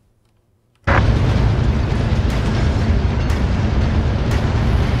that?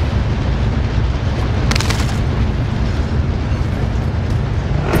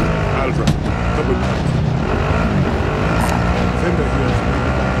 Alpha. Double back. Fender here.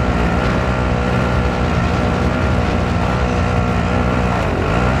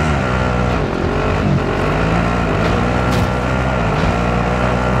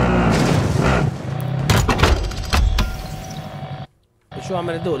 What you want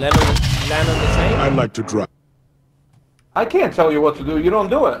me to do? Land on the train? I'd like to drop. I can't tell you what to do. You don't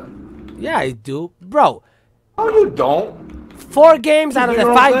do it. Yeah, I do. Bro, No, you don't. 4 games out of the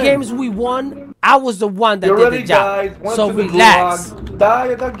You're 5 saying. games we won, I was the one that You did already the job. died. Went So to the relax. gulag,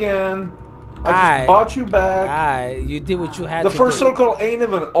 died again. I Alright. just bought you back. Alright, you did what you had The to first do. circle ain't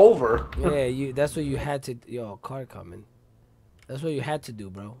even over. Yeah, that's what you had to. Yo, car coming. That's what you had to do,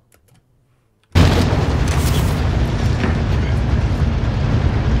 bro.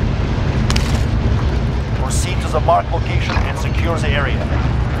 Proceed to the marked location and secure the area.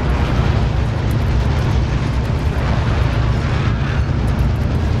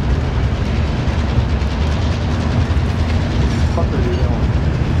 What the fuck are you doing?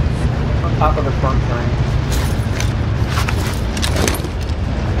 On top of the front train.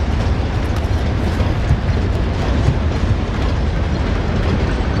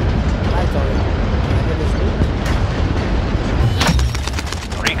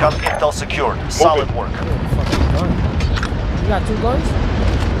 Recon intel secured. Solid work. Fucking gun. You got 2 guns?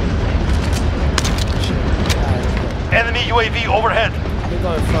 Shit. Enemy UAV overhead. Let me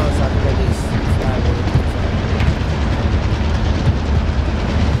go in front so I can get these flag with it.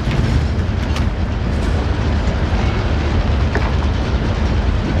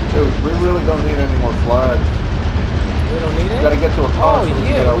 Dude, we really don't need any more flags. We don't need it? We gotta get to a car Oh, so we can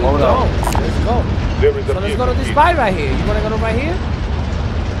yeah, get our we loadout. don't. Let's go. So let's go to this bike right here. You wanna go to right here?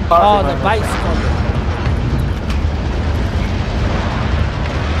 Oh, the bike's coming.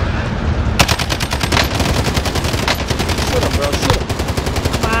 Shoot him, bro. Shoot him.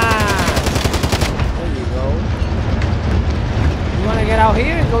 Come on. There you go. You wanna get out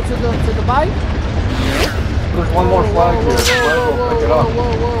here and go to the bike? There's one more flag here. Flag will pick it up.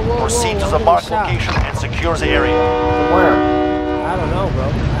 Proceed to the marked location and secure the area. From where? I don't know, bro. I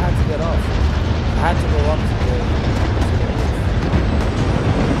had to get off. I had to go up to the...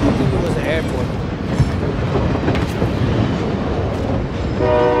 I think it was the airport.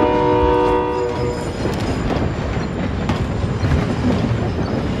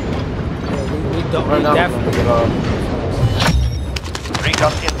 Yeah, we don't Right now, definitely get off.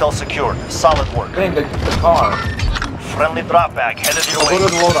 Recon intel secured. Solid work. Dang, the car. Friendly drop bag headed your Go to way. the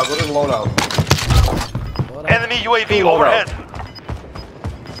loadout. Go to the loadout. Enemy UAV Loadout. overhead.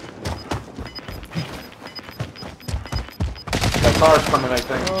 That car's coming, I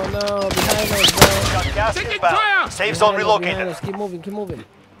think. Oh no, behind us, bro. Got gas inbound. Safe zone Behind us, relocated. keep moving, keep moving.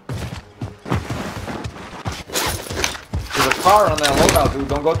 There's a car on that loadout, dude.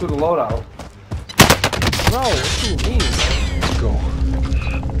 Don't go through the loadout. Bro, what you mean?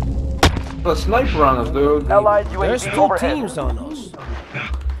 There's a sniper on us, dude. Allied There's UAV 2 overhead. teams on us.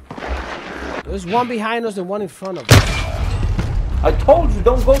 There's one behind us and one in front of us. I told you,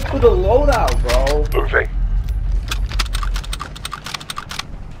 don't go through the loadout, bro. Profe.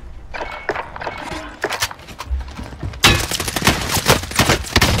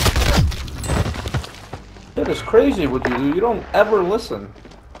 It is crazy with you, dude. You don't ever listen.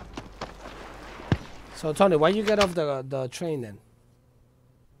 So Tony, why you get off the train then?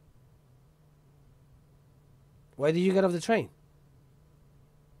 Why did you get off the train?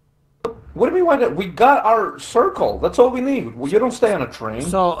 What do you mean? Why did we got our circle? That's all we need. Well, you don't stay on a train.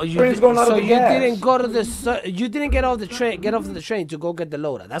 So you Train's going out so of the you gas. didn't go to the you didn't get off the train to go get the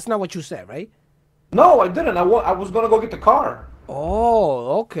loader. That's not what you said, right? No, I didn't. I was gonna go get the car.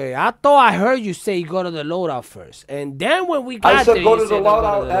 Oh, okay. I thought I heard you say go to the loadout first, and then when we got I said there, go you to the said don't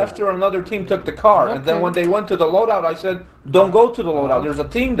loadout go to after another team took the car, and then Okay. when they went to the loadout, I said don't go to the loadout. There's a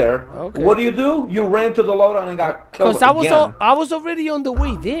team there. Okay. What do? You ran to the loadout and got killed Because again. I was already on the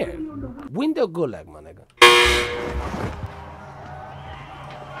way there. Window gulag, my nigga.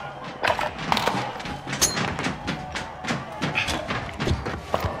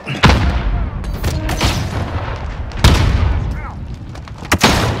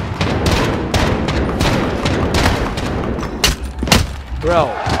 Bro,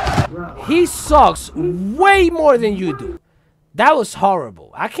 he sucks way more than you do. That was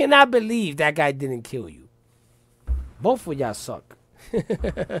horrible. I cannot believe that guy didn't kill you. Both of y'all suck.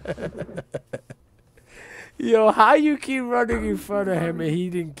 Yo, how you keep running in front of him and he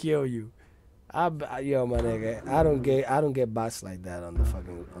didn't kill you? Yo, my nigga, I don't get bots like that on the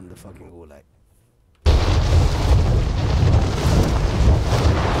fucking gulag.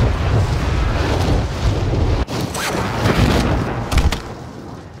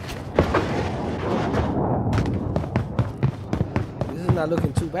 This is not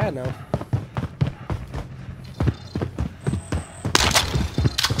looking too bad now.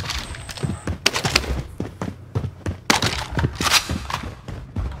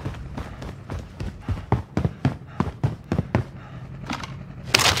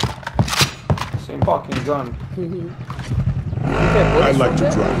 Same fucking gun. I like to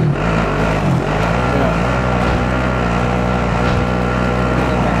drive. Yeah.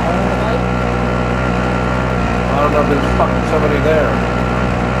 I don't know if there's fucking somebody there.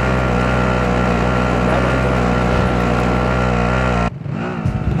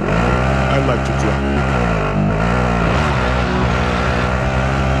 I like to drive.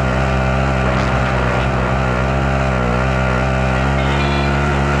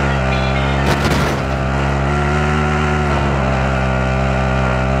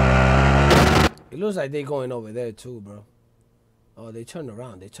 It looks like they're going over there too, bro. Oh, they turned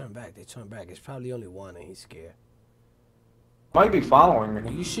around. They turned back. They turned back. It's probably only one and he's scared. Might be following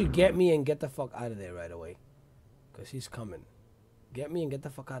me. You should get me and get the fuck out of there right away. Because he's coming. Get me and get the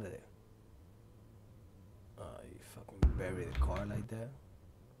fuck out of there. You fucking bury the car like that.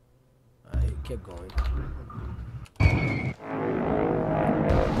 Alright, keep going.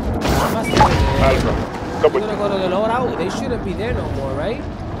 not still there. Alpha. You're gonna go to the loadout? They shouldn't be there no more, right?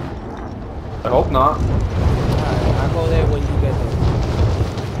 I hope not. Alright, I'll go there when you get there.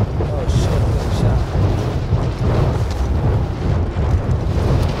 Oh shit, I'm getting shot.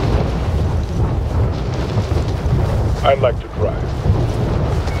 I'd like to drive.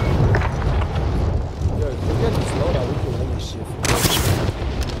 Yo, if we get this loadout, we can win this shit.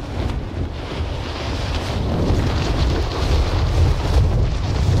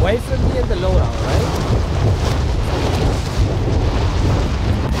 Wait for me in the loadout, right?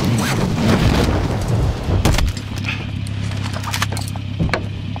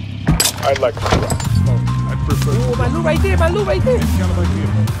 I'd like to drive. I'd prefer Oh, my loot right there, my loot right there. kind of idea.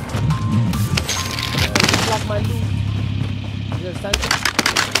 Block my loot. You understand?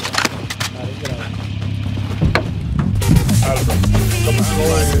 Alright, get out. Alpha. Come on.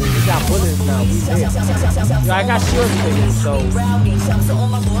 We got bullets now, we did. Yo, I got shields for you, so.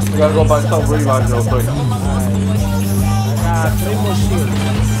 We gotta go buy some revives real quick. Alright. I got 3 more shields.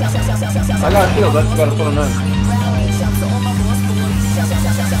 I got shields, I just gotta put them in.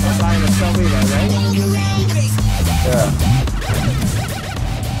 I'm buying a cell revive, right? Yeah.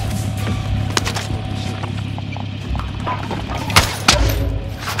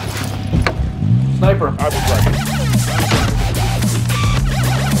 Sniper. I was driving.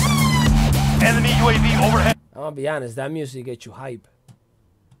 Enemy UAV overhead. I'm gonna be honest, that music gets you hype.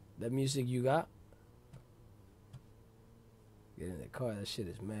 That music you got. Get in the car, that shit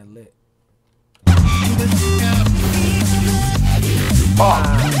is mad lit. Oh,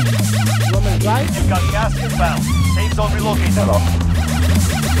 You want me to drive? You've got gas inbound. Safe zone relocated. shut up.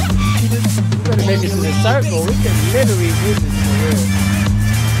 We're gonna make it to the circle. We can literally do this for real.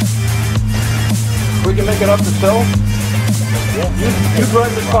 We can make it up the hill. You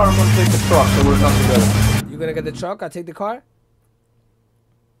drive the car, I'm gonna take the truck, so we're not together. You gonna get the truck? I'll take the car?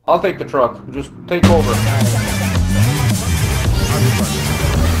 I'll take the truck. Just take over.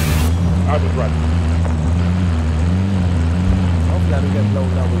 I was driving. Hopefully I don't get blown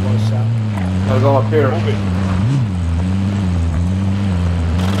down with one shot. Gotta go up here. Moving.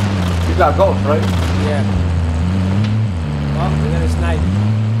 You got ghost, right? Yeah. Oh, we got a snipe.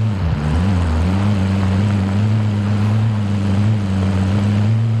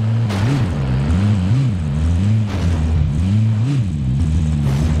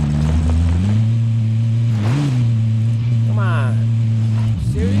 Come on.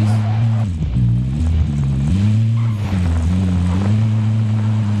 Serious?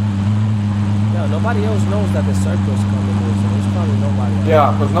 Yo, nobody else knows that the circle's coming here, so there's probably nobody else.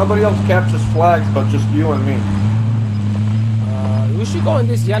 Yeah, because nobody else captures flags but just you and me. We should go in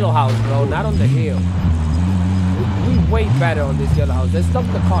this yellow house, bro, not on the hill. We way better on this yellow house. Let's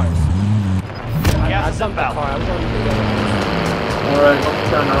dump the cars. I Gas dumped the inbound. car. I'm going to the yellow house. Alright, let's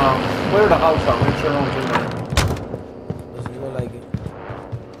turn around. Clear the house out, make sure no one's in there. Listen, you don't like it.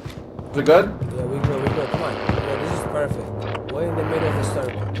 Is it good? Yeah, we good. Come on. Yeah, this is perfect. We're in the middle of the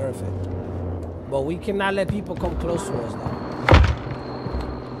circle. Perfect. But we cannot let people come close to us now.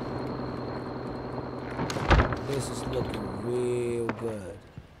 This is looking real good.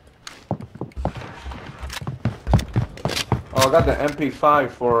 Oh, I got the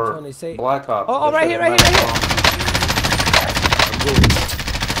MP5 for Tony, say- Black Ops. Oh, right here, right here, right here.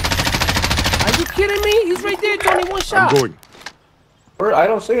 Are you kidding me? He's right there, Tony. One shot. I'm going. Where? I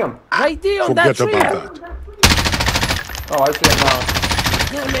don't see him. Right there on that Forget tree. about that. Oh, I see him now.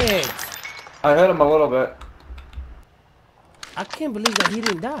 Damn it. I hit him a little bit. I can't believe that he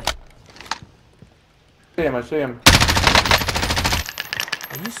didn't die. I see him.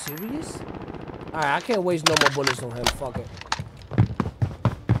 Are you serious? Alright, I can't waste no more bullets on him. Fuck it.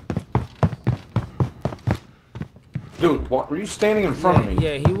 Dude, what? Were you standing in front of me?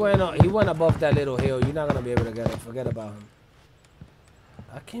 Yeah, he went above that little hill. You're not gonna be able to get him. Forget about him.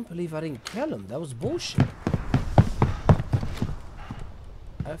 I can't believe I didn't kill him. That was bullshit.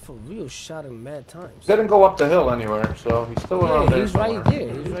 I for real shot him mad times. Didn't go up the hill anywhere, so he's still around Yeah, there. he's right somewhere.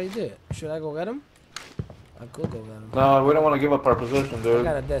 there. He's right there. Should I go get him? I could go get him. No, we don't want to give up our position, I dude.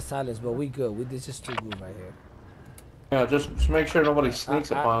 got a dead silence, but we good. This is too good right here. Yeah, just make sure nobody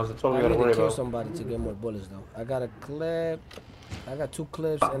sneaks upon us. That's all we I gotta need worry to kill about. somebody to get more bullets though. I got a clip. I got 2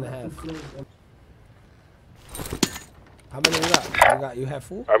 clips and a half. How many you got? You have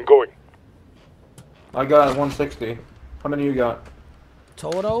 4? I'm going. I got 160. How many you got?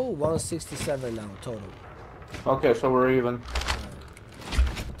 Total 167 now. Total. Okay, so we're even.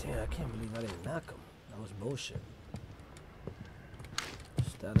 Damn, I can't believe I didn't knock him. That was bullshit.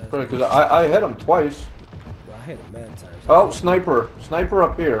 Because I hit him twice. Well, I hit him mad times. Oh, sniper. Sniper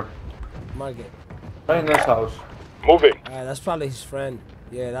up here. Mark it. Right in this house. Moving. Alright, that's probably his friend.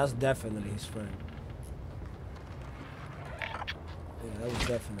 Yeah, that's definitely his friend. Yeah, that was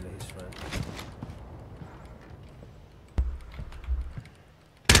definitely his friend.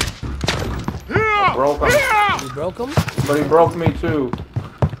 I broke him. You broke him? But he broke me too.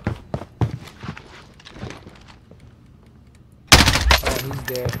 Oh, he's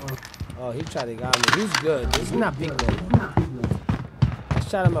there. Oh, he tried to got me. He's good. He's not big though. I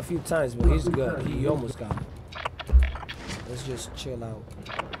shot him a few times, but he's good. He almost got me. Let's just chill out.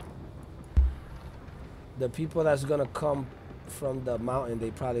 The people that's gonna come from the mountain,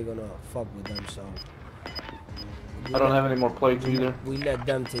 they probably gonna fuck with them, so. I don't have any more plates either. We let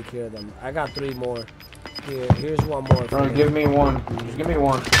them take care of them. I got 3 more. Here's one more. Alright, give me one. Just give me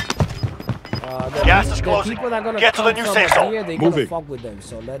one. Gas is closing. People that are gonna Get to the new safe zone. Here, they gonna fuck with them,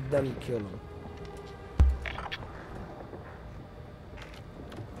 so let them kill them.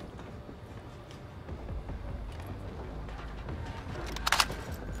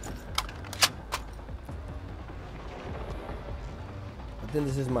 I think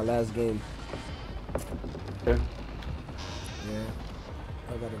this is my last game. Okay. Yeah.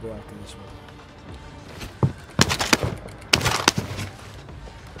 I gotta go after this one.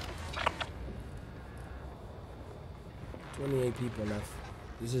 $28 people left.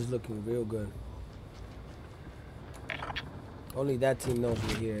 This is looking real good. Only that team knows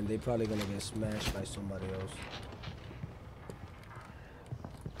we're here, and they probably gonna get smashed by somebody else.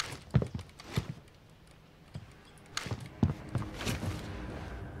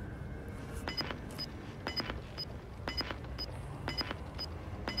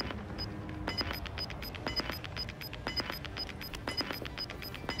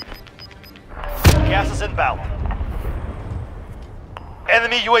 Gas is inbound.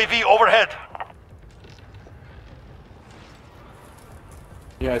 Enemy UAV overhead.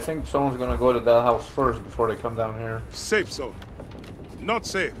 Yeah, I think someone's gonna go to that house first before they come down here. Safe zone. Not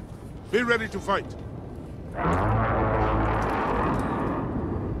safe. Be ready to fight.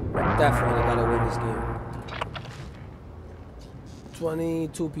 Definitely gotta win this game.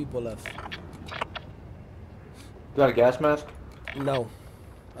 22 people left. You got a gas mask? No,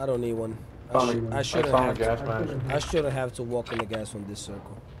 I don't need one. I shouldn't found have a gas to. mask. I shouldn't have to walk in the gas on this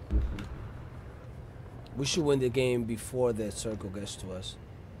circle. We should win the game before the circle gets to us.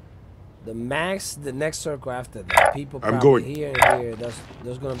 The next circle after that. People I'm probably going. here and here.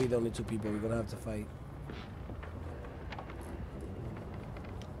 There's gonna be the only 2 people we're gonna have to fight.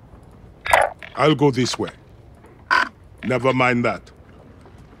 I'll go this way. Never mind that.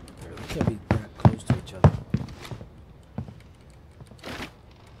 We can't be that close to each other.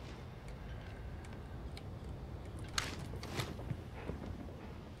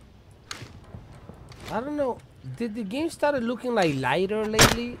 I don't know. Did the game started looking like lighter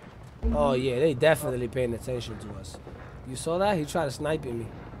lately? Oh yeah, they definitely paying attention to us. You saw that? He tried to snipe me.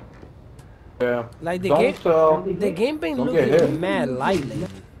 Yeah. Like the game been don't get looking hit. mad light lately.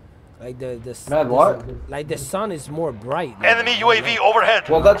 Like Mad what? Like the sun is more bright. Enemy UAV overhead.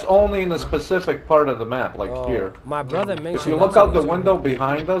 Well, that's only in a specific part of the map, like here. My brother mentioned. If you that look to out me the too. window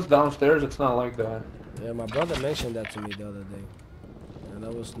behind us downstairs, it's not like that. Yeah, my brother mentioned that to me the other day, and I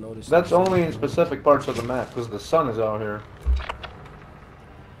was noticing. That's only in specific parts of the map because the sun is out here.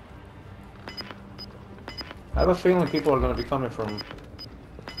 I have a feeling people are going to be coming from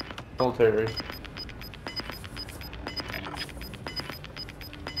military.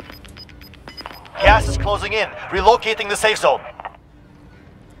 Gas is closing in. Relocating the safe zone.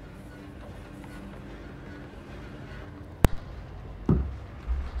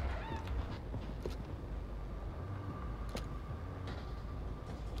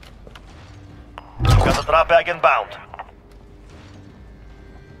 Got the drop bag inbound.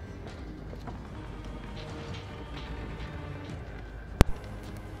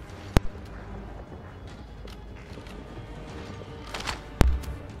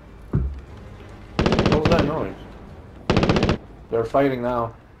 What was that noise? They're fighting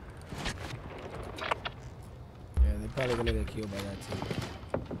now. Yeah, they're probably gonna get killed by that team.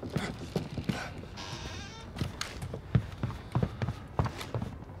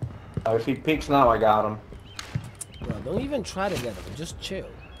 If he peeks now, I got him. Bro, don't even try to get him. Just chill.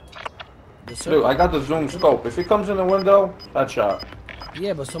 Dude, I got the zoom scope. If he comes in the window, headshot.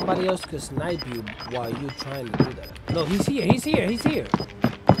 Yeah, but somebody else could snipe you while you trying to do that. No, he's here. He's here. He's here.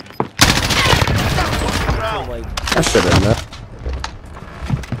 Oh, wait. I should have known.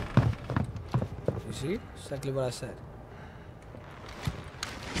 You see? Exactly what I said.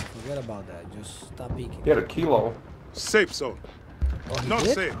 Forget about that. Just stop peeking. He had a kilo. Safe zone. Oh, he Not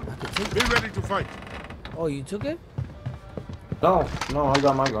did? safe. I could take Be it. ready to fight. Oh, you took it? No, I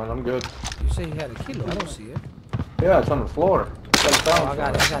got my gun. I'm good. You say he had a kilo. I don't see it. Yeah, it's on the floor. Oh, I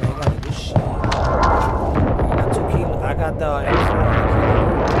got it. Good shit. I got 2 kilos. I got the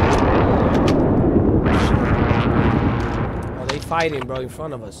Oh, they fighting, bro, in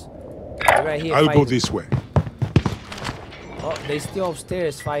front of us. They're right here. I'll fighting. go this way. Oh, they still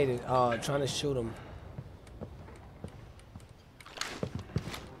upstairs fighting. Trying to shoot them.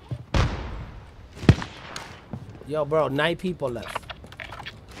 Yo, bro, 9 people left.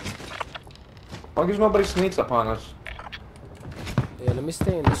 As long as nobody sneaks upon us. Yeah, let me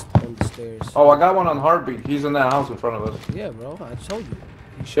stay on the stairs. Oh, I got one on heartbeat. He's in that house in front of us. Yeah, bro, I told you.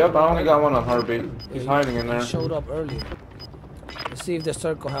 Yep, I only got one on heartbeat. He's hiding in there. He showed up earlier. Let's see if the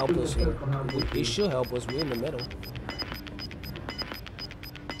circle helps us here. It should help us. We're in the middle.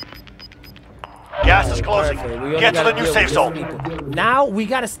 Gas is closing. Perfect. We only Get to the gotta new deal safe with zone. these people. Now we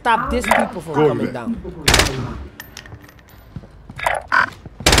gotta stop these people from Go coming ahead. down.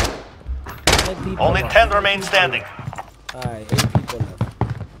 10 people Only left. 10 remain standing. Alright, 8 people left.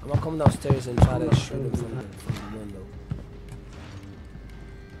 I'm gonna come downstairs and try to shoot them from the window.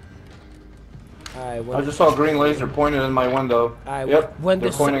 Alright, I just saw a green laser pointed in my window. Alright, Yep,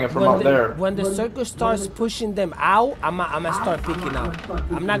 they're pointing it from out there. When the circle starts pushing them out, I'm gonna start peeking out.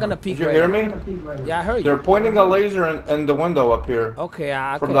 I'm not gonna peek Did you right hear now. me? Yeah, I heard They're you. pointing a laser in the window up here. Okay,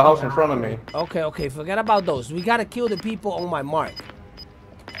 From the house in front of me. Okay, forget about those. We gotta kill the people on my mark.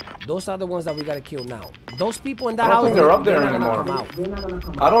 Those are the ones that we gotta kill now. Those people in that I don't house, think they're up there not gonna anymore. come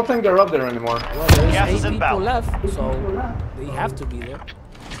out. I don't think they're up there anymore. Well, there's Gas 8 is people inbound. left, so they have to be there.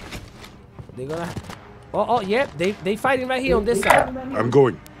 They're gonna. Oh, yeah, they fighting right here on this side. I'm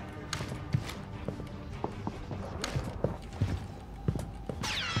going.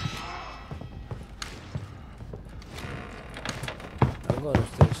 I'm going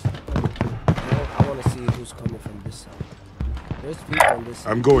upstairs. I want to see who's coming from this side. There's people on this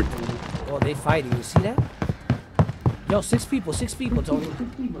side. I'm going. Oh, they fighting. You see that? Yo, 6 people, Tony.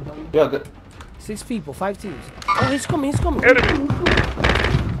 Yeah, 6 people, 5 teams. Oh, he's coming. Enemy.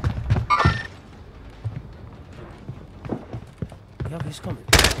 Yo, he's coming.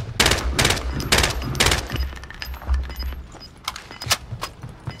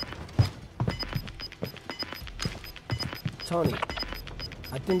 Tony,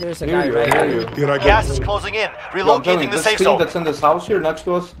 I think there's a guy I right hear here. you. Here I go. Gas is closing in. Relocating the This safe team zone. that's in this house here next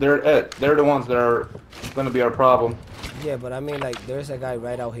to us, they're it. They're the ones that are going to be our problem. Yeah, but I mean, like, there's a guy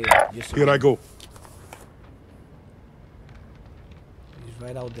right out here. Just Here I go. He's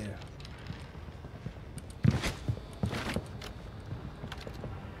right out there.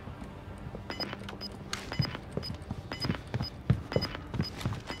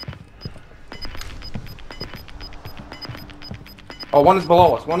 Oh, one is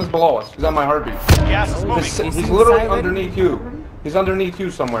below us. He's on my heartbeat. Gas is moving. He's literally underneath you. He's underneath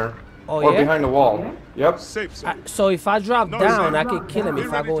you somewhere. Oh, or yeah? behind the wall. Yep. Safe zone. So if I drop No, down, sir. I can kill him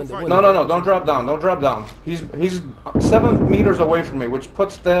if I go in the window. No, don't drop down. Don't drop down. He's 7 meters away from me, which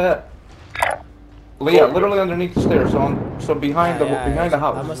puts that. Yeah, literally underneath the stairs. So behind the behind the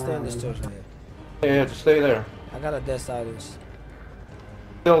house. I must stay in the stairs right here. Yeah, just stay there. I got a dead silence.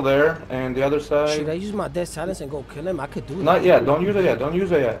 Still there, and the other Should side. I use my dead silence and go kill him? I could do that. Not yet. Don't use it yet. Don't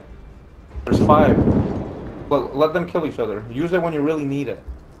use it yet. There's 5. Let them kill each other. Use it when you really need it.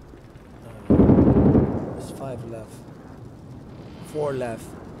 There's 5 left. 4 left.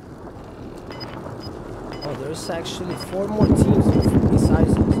 Oh, there's actually 4 more teams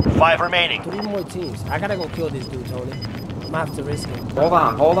besides us. 5 remaining. 3 more teams. I gotta go kill this dude, Tony. I'm gonna have to risk it. Hold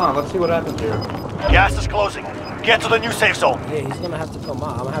on. Let's see what happens here. Gas is closing. Get to the new safe zone. Yeah, he's gonna have to come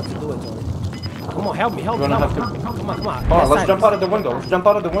out. I'm gonna have to do it, Tony. Come on, help me. You're gonna have to. Come on. Oh, Dead let's jump silence. out of the window. Let's jump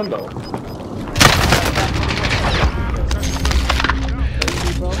out of the window.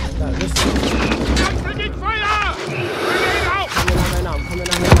 Bro. Nah, listen. I'm coming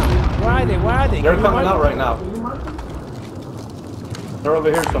out right now. Where are they? They're Can you coming mark out them? right now. They're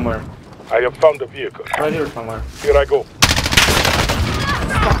over here somewhere. I have found the vehicle. Right here somewhere. Here I go.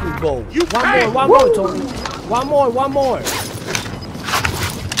 Fucking go. One more, Tony. One more.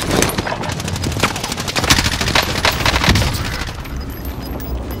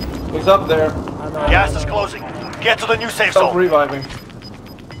 He's up there. Gas is closing. Get to the new safe Self zone. reviving.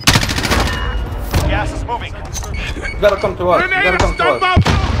 Gas is moving. You gotta come to us. You gotta come to us.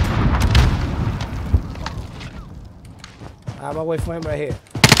 I'm gonna wait for him right here.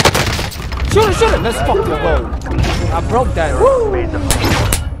 Shoot it. Let's fucking go. I broke that. Woo.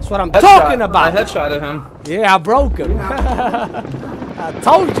 That's what I'm talking about. I headshotted him. Yeah, I broke him. I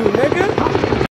told you, nigga.